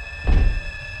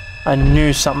 I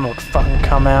knew something would fucking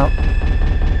come out.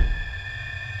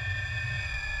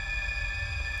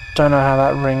 Don't know how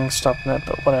that ring stopped it,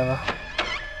 but whatever.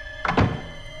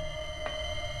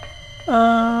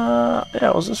 Yeah,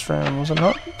 it was this room, was it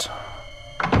not?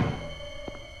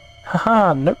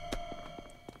 Haha, nope.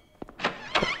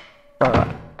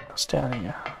 Alright, what's down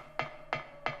here?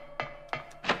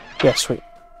 Yeah, sweet.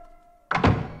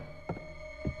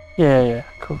 Yeah,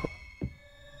 cool.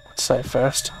 Let's save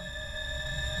first.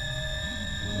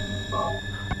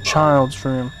 Child's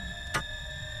room.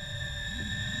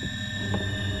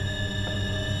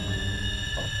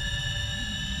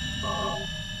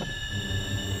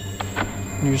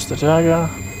 Use the dagger.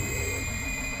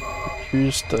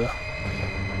 Use the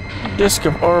Disc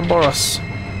of Ouroboros.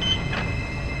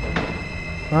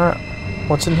 Alright,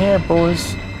 what's in here,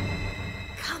 boys?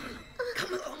 Come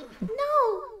along.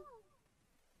 No.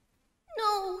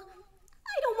 No,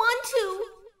 I don't want to.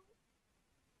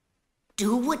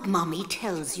 Do what Mommy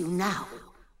tells you now.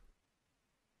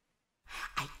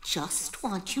 I just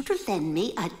want you to lend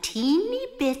me a teeny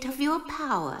bit of your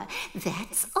power.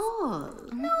 That's all.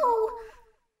 No.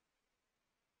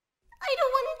 I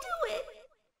don't want to do it.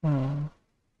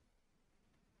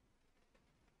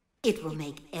 It will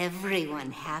make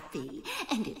everyone happy,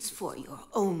 and it's for your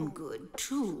own good,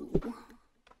 too.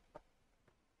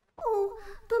 Oh,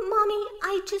 but Mommy,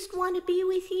 I just want to be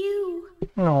with you.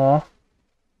 Aww.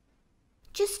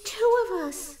 Just two of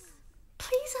us.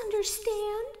 Please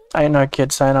understand. Ain't no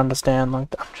kid saying understand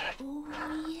like that.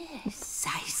 Oh, yes,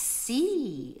 I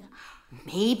see.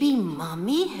 Maybe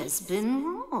Mommy has been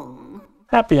wrong.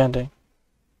 Happy ending.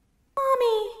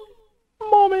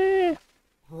 Mommy!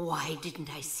 Why didn't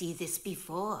I see this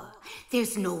before?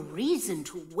 There's no reason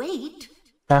to wait.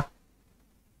 Yeah.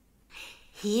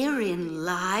 Herein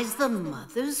lies the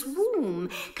mother's womb,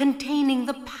 containing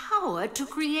the power to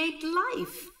create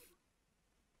life.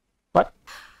 What?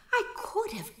 I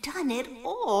could have done it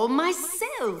all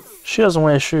myself. She doesn't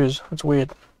wear shoes. It's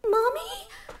weird. Mommy?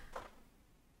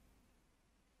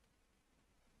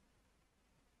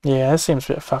 Yeah, this seems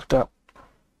a bit fucked up.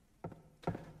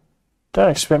 Don't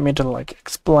expect me to like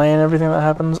explain everything that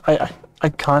happens. I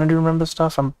kind of do remember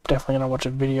stuff. I'm definitely gonna watch a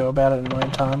video about it in my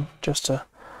own time just to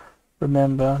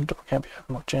remember. Door can't be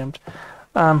open, not jammed.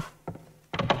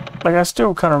 Like I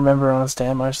still kind of remember and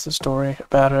understand most of the story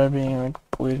about her being like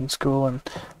bullied in school and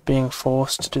being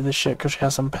forced to do this shit because she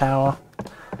has some power.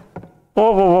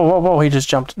 Whoa! He just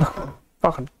jumped.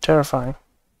 Fucking terrifying.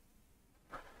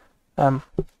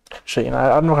 Actually, you know,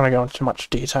 I'm not gonna go into too much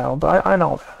detail, but I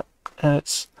know about it, and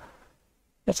it's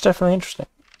definitely interesting.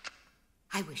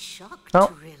 I was shocked No.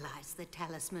 to realize the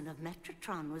talisman of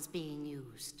Metatron was being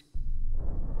used.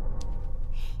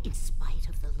 In spite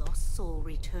of the lost soul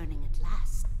returning at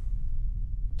last.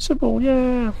 Sybil,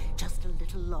 yeah. Just a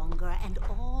little longer and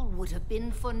all would have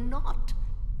been for naught.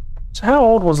 So how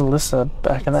old was Alyssa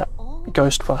back in that It's all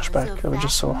ghost because flashback of that we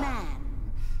just saw? man.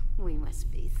 We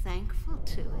must be thankful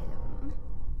to him.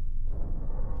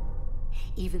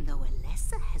 Even though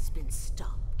Alessa has been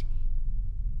stopped,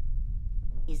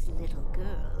 His little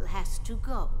girl has to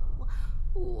go.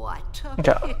 What a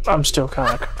Okay, pity. I'm still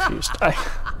kind of confused.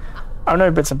 I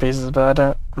know bits and pieces, but I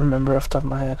don't remember off the top of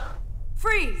my head.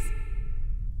 Freeze!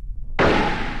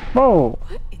 Whoa!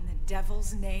 What in the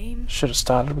devil's name? Should have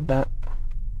started with that.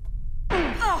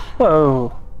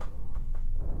 Whoa!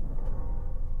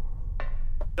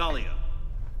 Dahlia.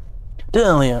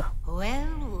 Dahlia.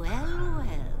 Well, well, well.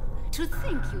 To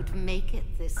think you'd make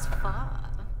it this far.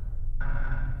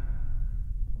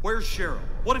 Where's Cheryl?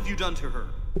 What have you done to her?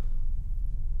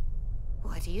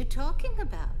 What are you talking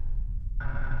about?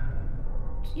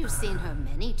 You've seen her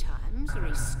many times,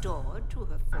 restored to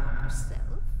her former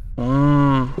self.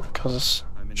 Because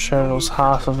I'm in no Cheryl's mood for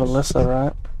half of jokes. Alyssa,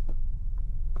 right?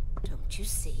 Don't you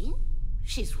see?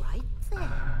 She's right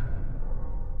there.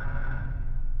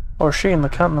 Or is she in the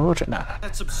cunt in the wheelchair? No, no.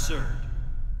 That's absurd.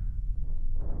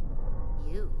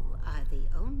 You are the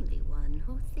only one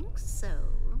who thinks so.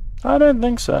 I don't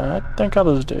think so. I think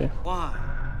others do. Why?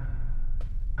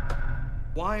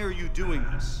 Why are you doing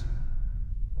this?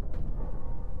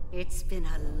 It's been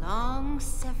a long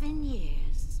 7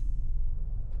 years.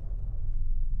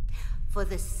 For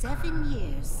the 7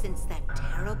 years since that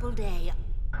terrible day,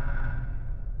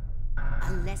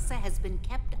 Alessa has been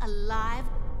kept alive,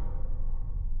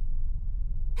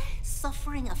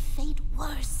 suffering a fate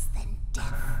worse than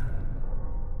death.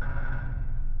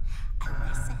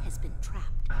 Alessa has been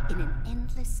trapped in an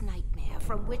endless nightmare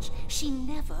from which she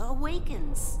never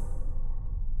awakens.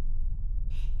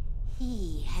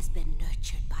 He has been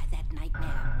nurtured by that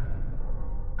nightmare,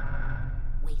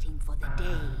 waiting for the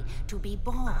day to be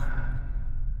born.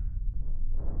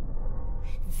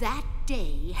 That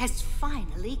day has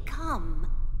finally come.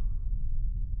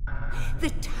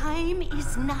 The time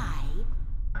is nigh.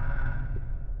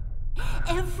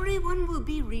 Everyone will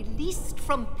be released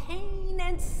from pain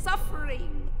and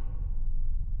suffering.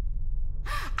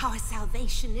 Our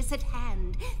salvation is at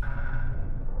hand.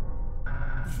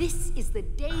 This is the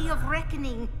day of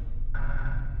reckoning,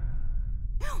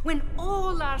 when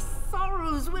all our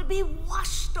sorrows will be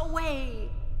washed away.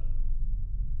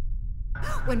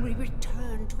 When we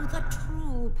return to the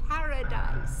true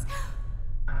paradise,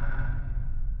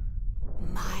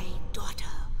 my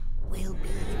daughter will be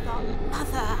the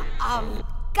mother of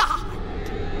God.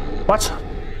 What?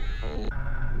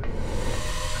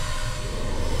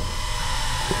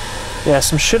 Yeah,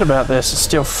 some shit about this is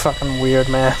still fucking weird,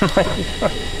 man.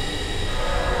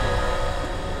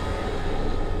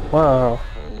 Whoa.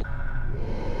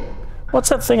 What's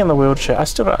that thing in the wheelchair? I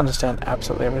still don't understand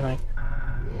absolutely everything.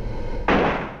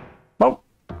 Oh.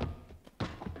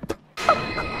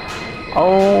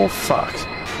 Oh, fuck.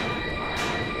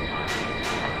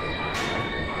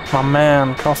 My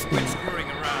man, Kaufman. Scurrying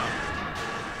around.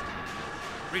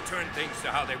 Return things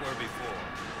to how they were before.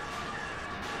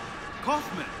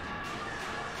 Kaufman!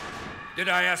 Did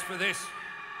I ask for this?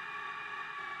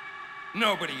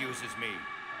 Nobody uses me.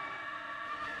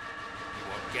 You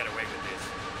won't get away with this.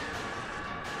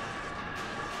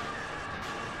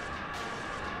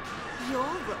 Your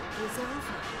road is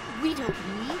over. We don't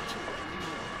need you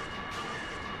anymore.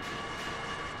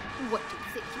 What do you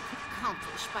think you could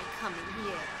accomplish by coming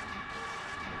here?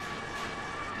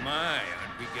 My,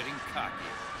 aren't we getting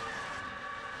cocky?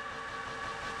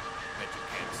 Bet you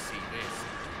can't see this.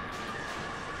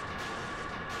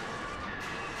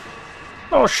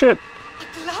 Oh shit. A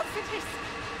Gluffitus!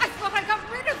 I thought I got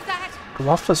rid of that!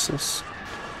 Gluffuses.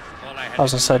 All I had I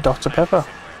was to gonna do say was Dr. find Pepper.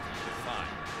 somewhere for you to find.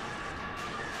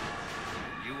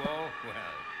 You all,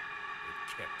 well, it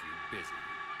kept you busy.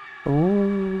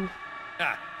 Ooh.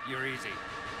 Ha! You're easy.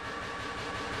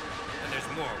 And there's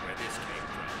more where this came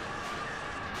from.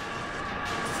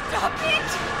 Stop it!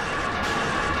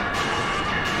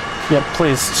 Yeah,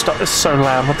 please stop. It's so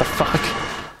loud. What the fuck?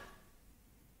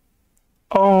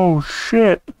 Oh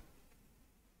shit.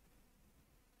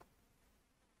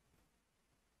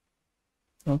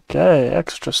 Okay,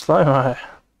 extra slow-mo.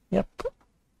 Yep.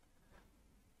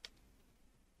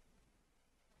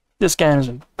 This game's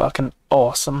been fucking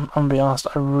awesome. I'm gonna be honest,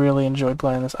 I really enjoyed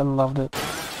playing this. I loved it.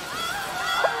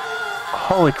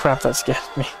 Holy crap, that scared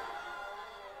me.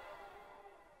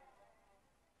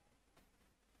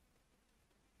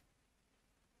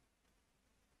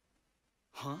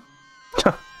 Huh?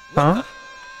 Huh?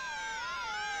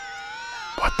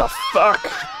 What the fuck?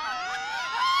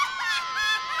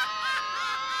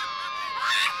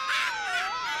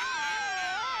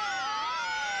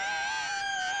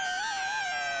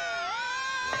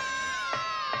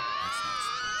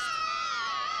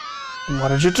 What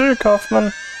did you do,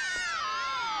 Kaufman?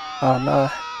 Oh no.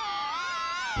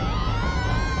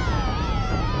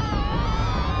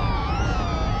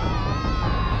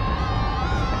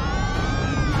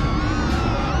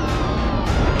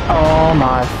 Oh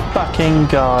my fucking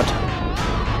god.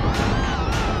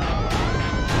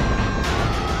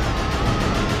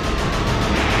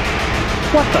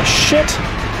 What the shit?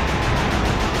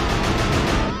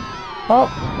 Oh.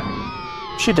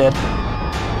 She did.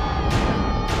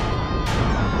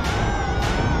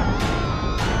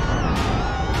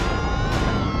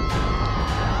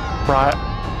 Right.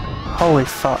 Holy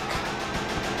fuck.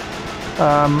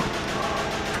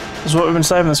 This is what we've been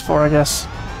saving this for, I guess.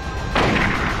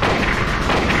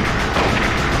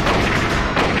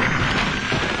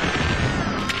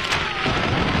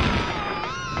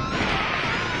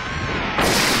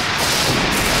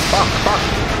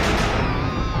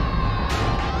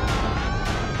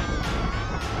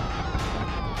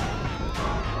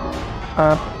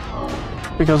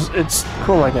 Because it's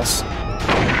cool, I guess.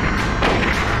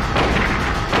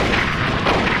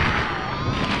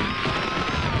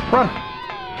 Run!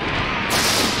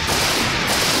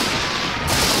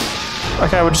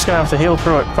 Okay, we're just gonna have to heal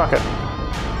through it. Fuck it.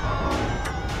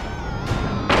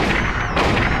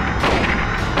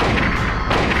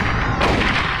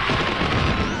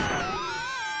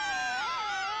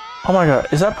 Oh my god,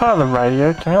 is that part of the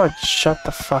radio? Can we like shut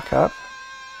the fuck up?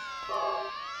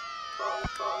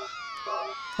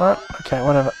 What? Okay,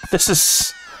 whatever. This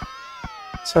is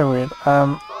so weird.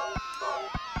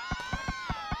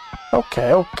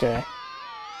 Okay.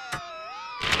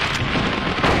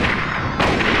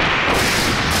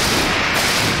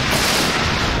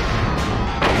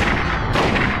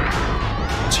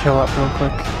 Let's heal up real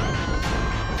quick.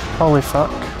 Holy fuck.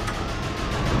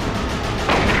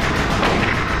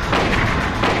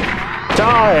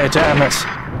 Die, damn it!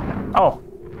 Oh,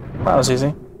 that was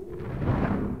easy.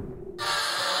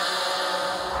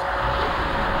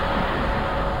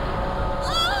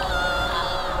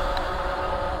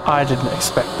 I didn't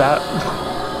expect that.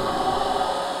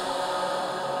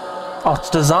 Oh, its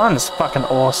design is fucking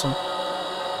awesome.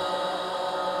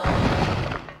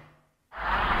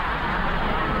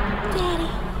 Daddy.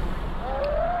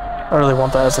 I really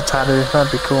want that as a tattoo.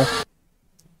 That'd be cool.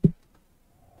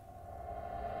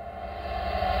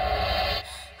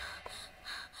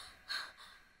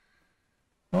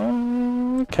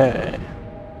 Okay.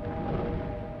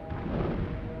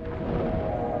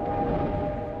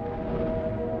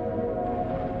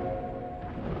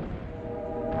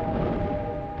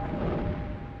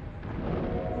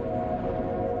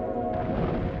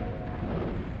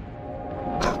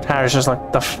 Harry's just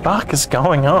like, the fuck is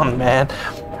going on, man?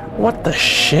 What the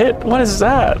shit? What is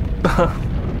that?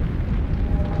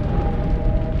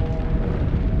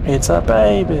 It's a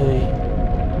baby.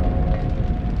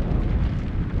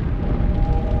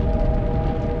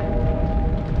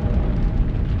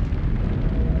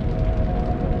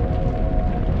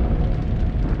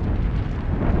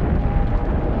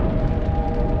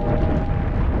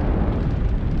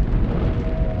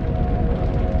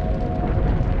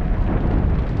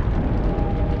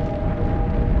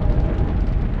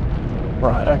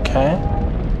 Right, okay.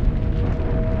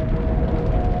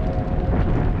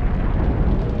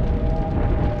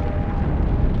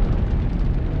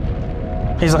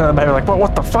 He's looking at the baby like,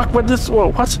 what the fuck?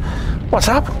 What's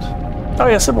happened? Oh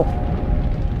yeah, Sybil.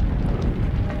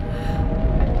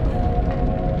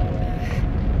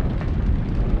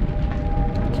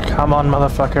 Come on,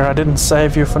 motherfucker, I didn't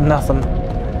save you for nothing.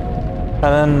 And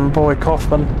then boy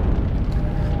Kaufman.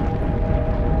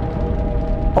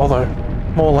 Although,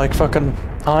 more like fucking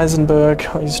Heisenberg.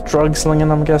 He's drug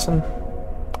slinging, I'm guessing.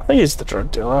 I think he's the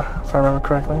drug dealer, if I remember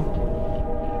correctly.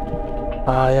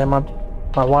 Ah, yeah, my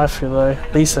wife, though,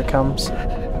 Lisa, comes.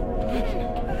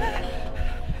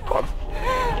 God.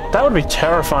 That would be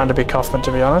terrifying to be Kaufman,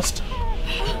 to be honest.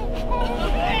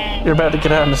 You're about to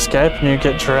get out and escape, and you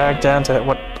get dragged down to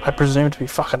what I presume to be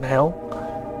fucking hell.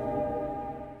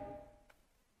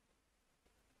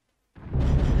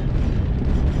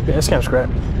 Yeah, this game's great.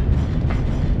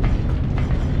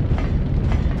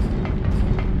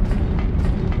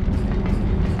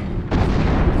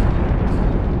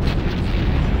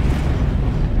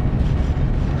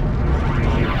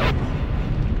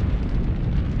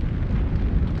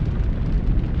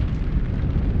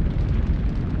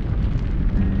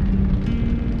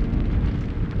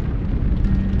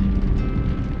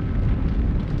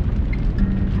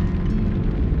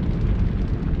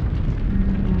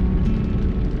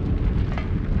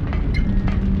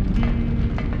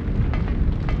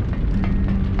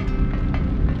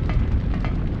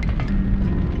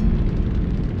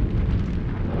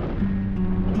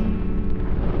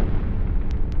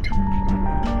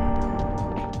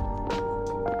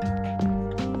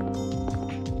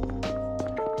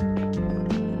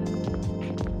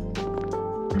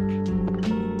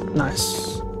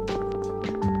 Nice.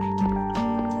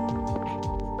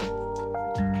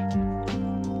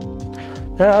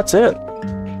 yeah, that's it.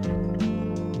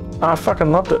 I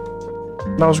fucking loved it.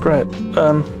 That was great.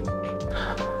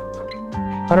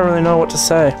 I don't really know what to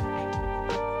say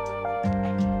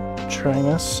during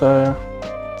this, so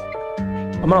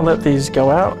I'm gonna let these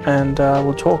go out and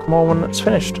we'll talk more when it's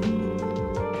finished.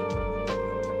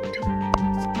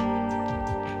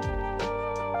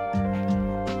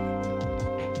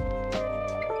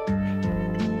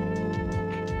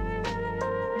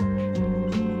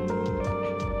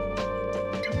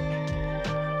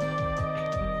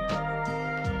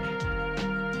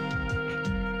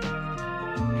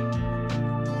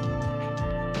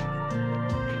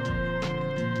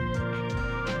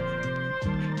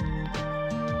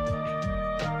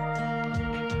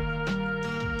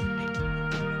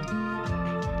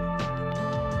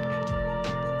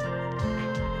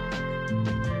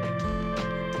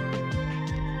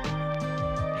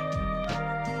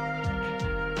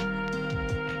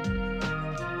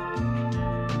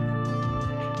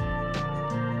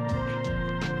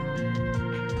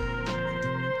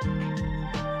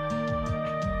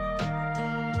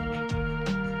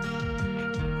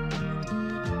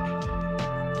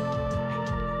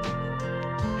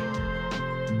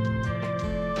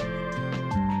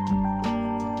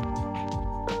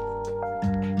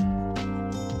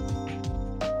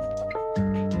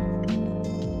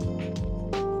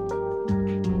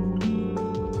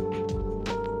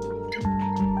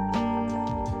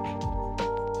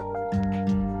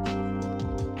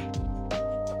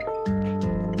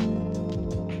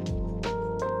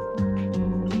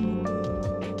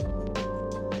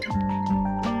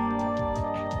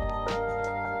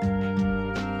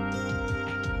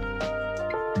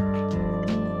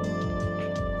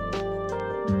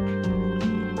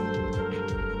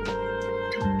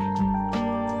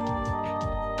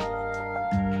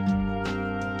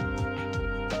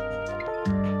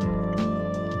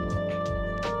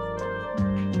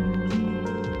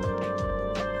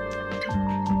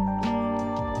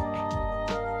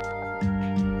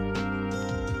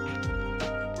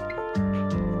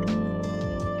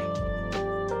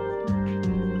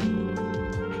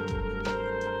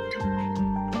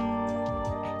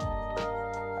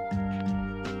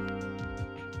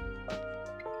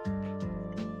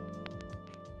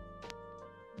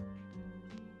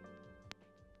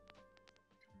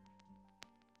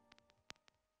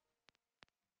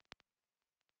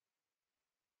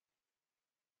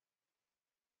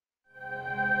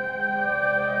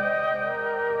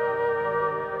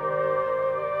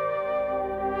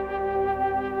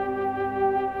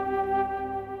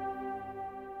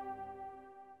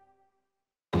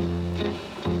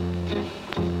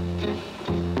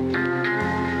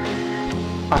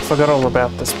 I forgot all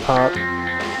about this part.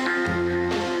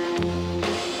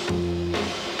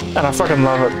 And I fucking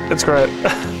love it. It's great.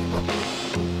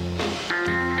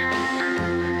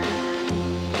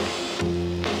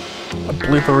 A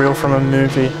blooper reel from a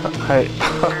movie. Hey,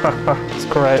 it's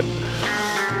great.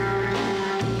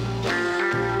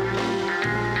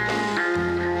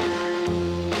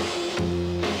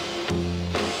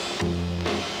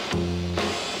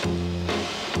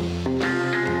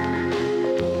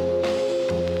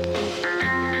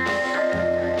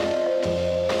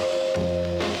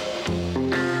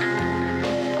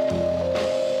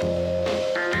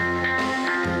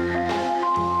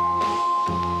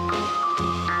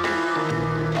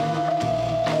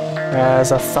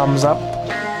 There's a thumbs up.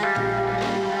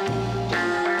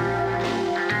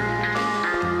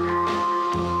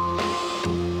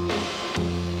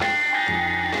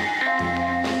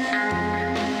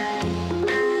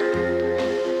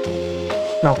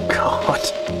 Oh God.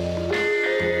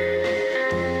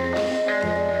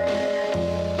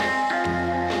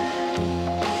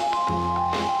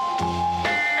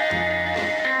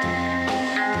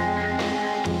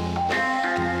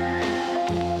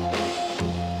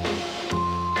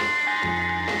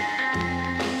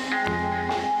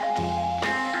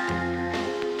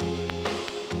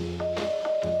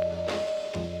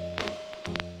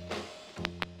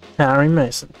 Harry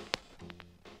Mason.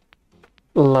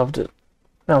 Loved it.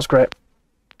 That was great.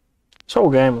 This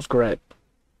whole game was great.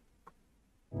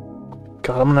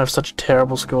 God, I'm gonna have such a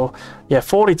terrible score. Yeah,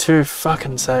 42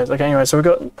 fucking saves. Okay, anyway, so we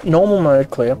got normal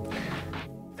mode clear.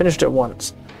 Finished it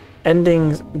once.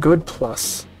 Endings good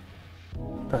plus.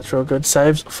 That's real good.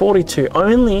 Saves 42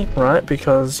 only, right?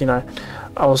 Because, you know,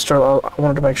 I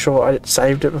wanted to make sure I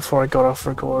saved it before I got off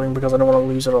recording because I don't want to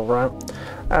lose it all, right?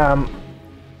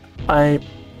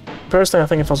 Personally, I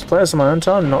think if I was to play this on my own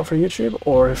time, not for YouTube,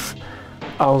 or if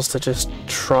I was to just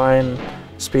try and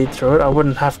speed through it, I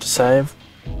wouldn't have to save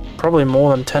probably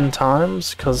more than 10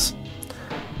 times, because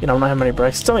you know, not how many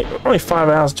breaks. It's only 5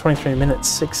 hours, 23 minutes,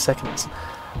 6 seconds.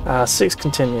 6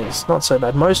 continues, not so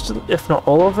bad. Most, if not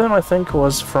all of them, I think,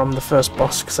 was from the first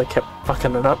boss because I kept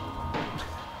fucking it up.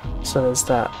 So there's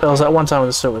that. There was that one time with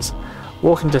the sewers.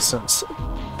 Walking distance,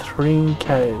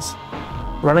 3Ks.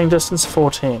 Running distance,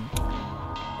 14.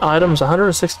 Items,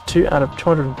 162 out of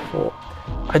 204.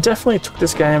 I definitely took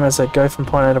this game as a go from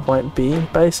point A to point B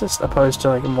basis, opposed to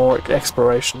like more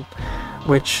exploration,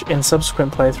 which in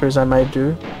subsequent playthroughs I may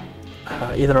do,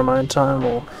 either on my own time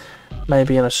or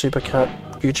maybe in a supercut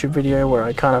YouTube video where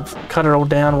I kind of cut it all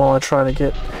down while I try to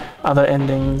get other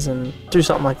endings and do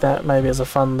something like that, maybe as a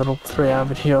fun little 3-hour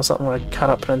video or something where I cut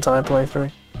up an entire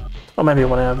playthrough. Or maybe a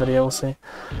 1-hour video, we'll see.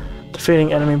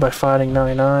 Defeating enemy by fighting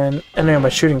 99, enemy by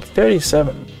shooting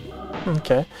 37.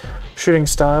 Okay. Shooting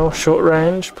style, short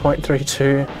range,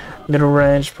 0.32, middle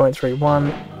range,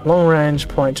 0.31, long range,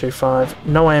 0.25,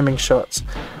 no aiming shots,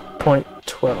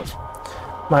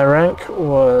 0.12. My rank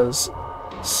was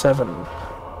 7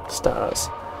 stars.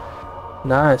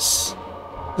 Nice.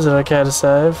 Is it okay to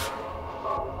save?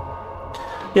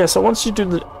 Yeah, so once you do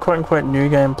the quote-unquote New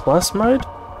Game Plus mode,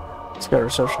 let's go to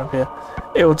reception up here,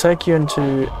 it will take you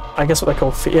into, I guess what they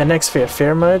call, next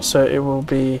fear mode, so it will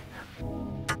be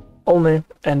all new,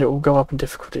 and it will go up in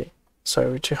difficulty.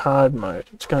 So to hard mode,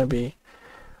 it's going to be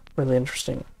really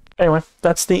interesting. Anyway,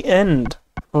 that's the end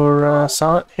for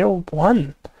Silent Hill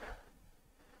 1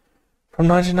 from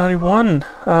 1991.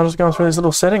 I'm just going through these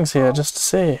little settings here just to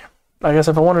see. I guess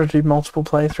if I wanted to do multiple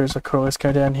playthroughs, I could always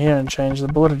go down here and change the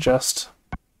bullet adjust.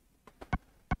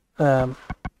 Oh,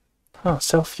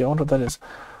 selfie, I wonder what that is.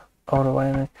 Auto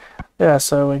aiming. Yeah,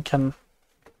 so we can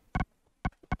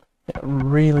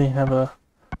really have a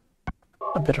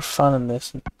bit of fun in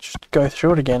this and just go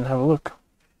through it again and have a look.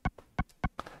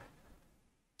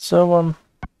 So,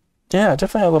 yeah,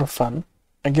 definitely a lot of fun.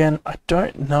 Again, I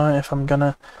don't know if I'm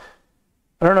gonna...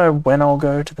 I don't know when I'll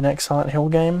go to the next Silent Hill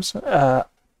games.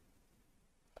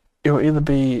 It will either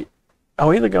be...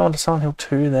 I'll either go on to Silent Hill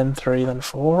 2, then 3, then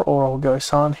 4, or I'll go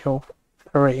Silent Hill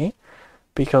 3,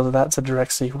 because that's a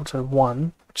direct sequel to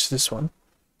 1, which is this one,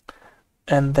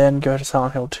 and then go to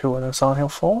Silent Hill 2 and then Silent Hill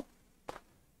 4.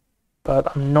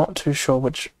 But I'm not too sure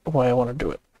which way I want to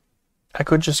do it. I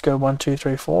could just go 1, 2,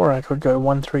 3, 4, or I could go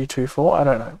 1, 3, 2, 4. I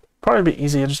don't know. Probably be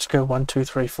easier just to go 1, 2,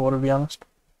 3, 4, to be honest.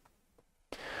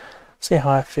 See how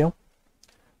I feel.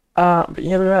 But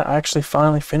yeah, look at that. I actually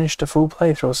finally finished a full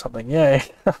playthrough or something. Yay.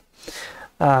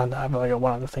 No, I've only got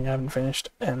one other thing I haven't finished,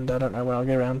 and I don't know when I'll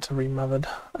get around to Remothered.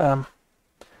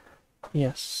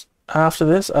 Yes. After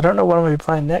this, I don't know what I'm going to be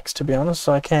playing next, to be honest,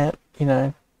 so I can't, you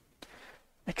know,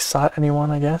 excite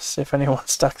anyone, I guess, if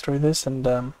anyone's stuck through this, and,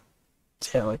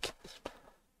 yeah, like, if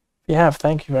you have,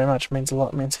 thank you very much, it means a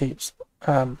lot, it means heaps.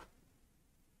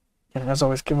 You know, as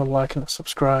always, give a like and a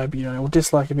subscribe, you know, or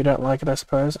dislike if you don't like it, I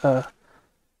suppose.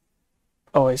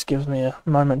 Always gives me a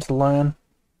moment to learn.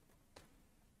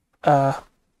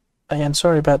 Again,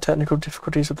 sorry about technical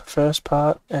difficulties with the first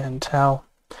part, and how,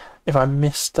 if I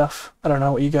missed stuff, I don't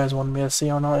know what you guys wanted me to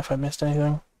see or not, if I missed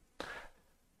anything.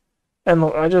 And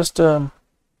look, I just,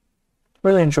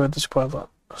 really enjoyed this quite a lot.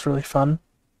 It was really fun,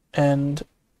 and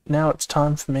now it's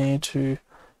time for me to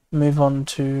move on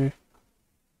to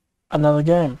another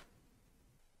game.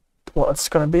 What it's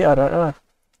going to be, I don't know.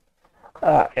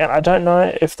 And I don't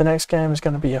know if the next game is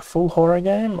going to be a full horror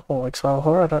game or like survival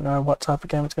horror. I don't know what type of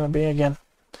game it's going to be. Again,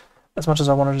 as much as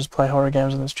I want to just play horror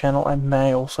games on this channel, I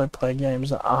may also play games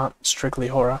that aren't strictly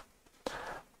horror.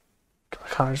 I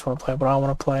kind of just want to play what I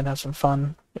want to play and have some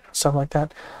fun, you know, stuff like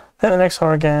that. I think the next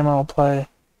horror game I'll play,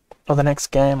 or the next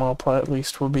game I'll play at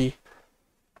least, will be,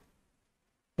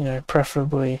 you know,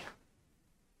 preferably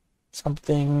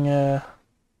something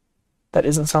that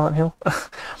isn't Silent Hill.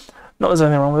 Not that there's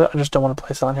anything wrong with it, I just don't want to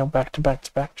play Silent Hill back to back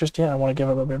to back just yet. I want to give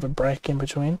it a little bit of a break in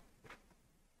between.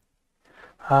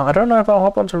 I don't know if I'll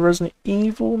hop onto Resident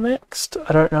Evil next.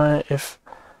 I don't know if,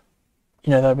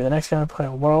 you know, that'll be the next game I play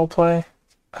or what I'll play.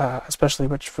 Especially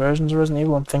which versions of Resident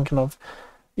Evil. I'm thinking of,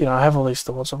 you know, I have all these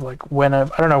thoughts of like I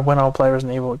don't know when I'll play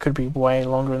Resident Evil. It could be way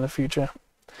longer in the future.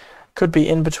 Could be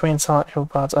in between Silent Hill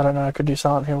parts. I don't know. I could do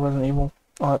Silent Hill, Resident Evil,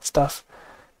 all that stuff.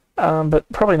 But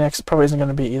probably next isn't going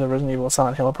to be either Resident Evil or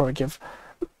Silent Hill. I'll probably give,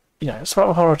 you know,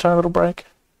 survival horror a little break.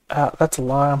 That's a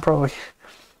lie. I'm probably...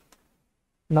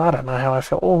 No, I don't know how I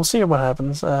feel. We'll see what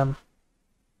happens. Again,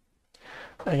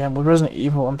 with Resident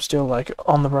Evil, I'm still like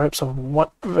on the ropes of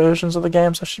what versions of the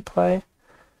games I should play.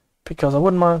 Because I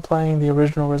wouldn't mind playing the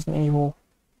original Resident Evil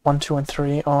 1, 2, and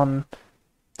 3 on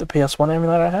the PS1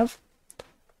 emulator I have.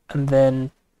 And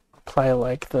then play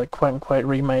like the quote-unquote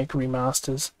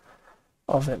remasters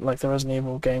of it, like the Resident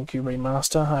Evil GameCube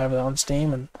remaster. I have that on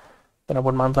Steam, and then I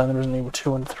wouldn't mind playing the Resident Evil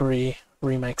 2 and 3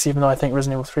 remakes, even though I think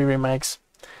Resident Evil 3 remakes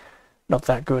not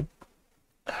that good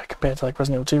compared to like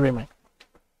Resident Evil 2 remake.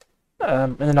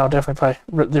 And then I'll definitely play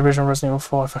the original Resident Evil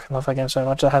 4. I fucking love that game so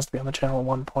much. That has to be on the channel at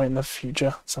one point in the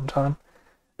future sometime.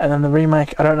 And then the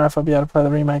remake, I don't know if I'll be able to play the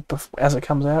remake as it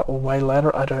comes out or way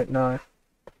later. I don't know.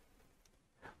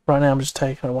 Right now I'm just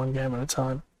taking it one game at a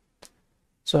time.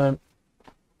 So,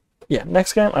 yeah,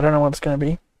 next game, I don't know what it's going to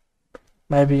be.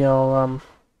 Maybe I'll,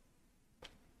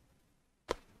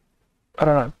 I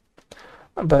don't know.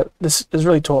 But this has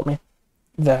really taught me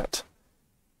that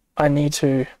I need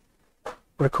to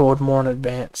record more in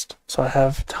advance, so I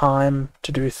have time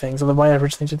to do things. And the way I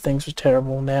originally did things was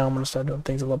terrible. Now I'm going to start doing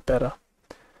things a lot better.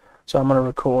 So I'm going to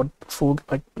record full,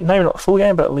 like, maybe not the full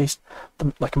game, but at least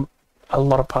like a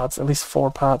lot of parts, at least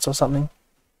 4 parts or something,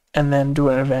 and then do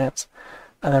it in advance,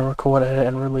 and then record, edit,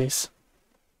 and release.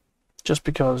 Just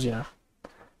because, you know,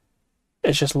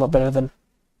 it's just a lot better than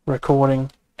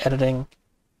recording, editing,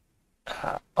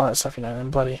 all that stuff, you know,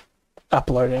 and bloody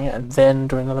uploading it and then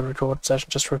doing another record session.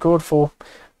 Just record 4,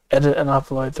 edit and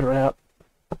upload throughout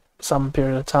some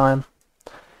period of time.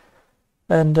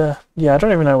 And yeah, I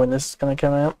don't even know when this is going to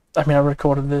come out. I mean, I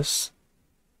recorded this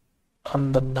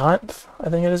on the 9th, I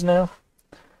think it is now.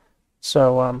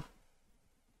 So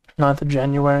 9th of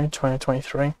January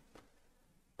 2023.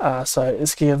 So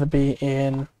it's going to be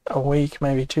in a week,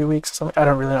 maybe 2 weeks or something. I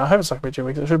don't really know. I hope it's not going to be 2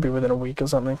 weeks. It should be within a week or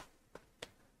something.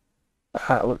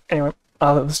 Look, anyway,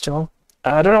 I'll let this chill on.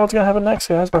 I don't know what's going to happen next,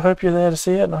 guys, but I hope you're there to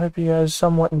see it, and I hope you guys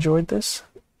somewhat enjoyed this.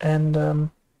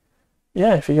 And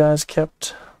yeah, if you guys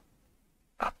kept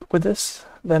up with this,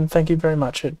 then thank you very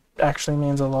much. It actually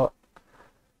means a lot.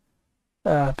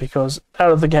 Because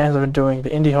out of the games I've been doing,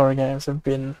 the indie horror games have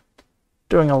been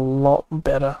doing a lot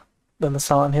better than the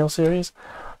Silent Hill series.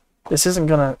 This isn't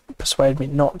going to persuade me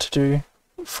not to do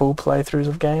full playthroughs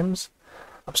of games.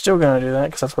 I'm still going to do that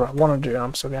because that's what I want to do.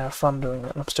 I'm still going to have fun doing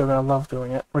it. I'm still going to love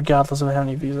doing it, regardless of how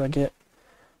many views I get.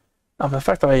 The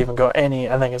fact that I even got any,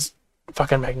 I think is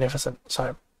fucking magnificent.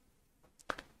 So,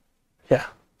 yeah.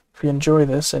 If you enjoy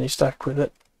this and you stuck with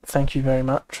it, thank you very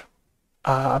much.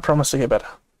 I promise to get better.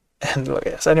 And look,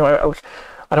 yes. Anyway, look,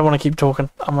 I don't want to keep talking.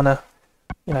 I'm going to,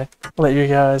 you know, let you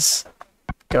guys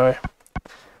go.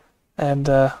 And,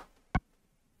 yeah.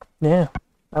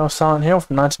 That was Silent Hill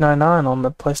from 1999 on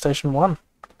the PlayStation 1.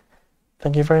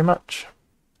 Thank you very much.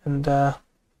 And,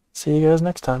 see you guys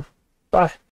next time. Bye.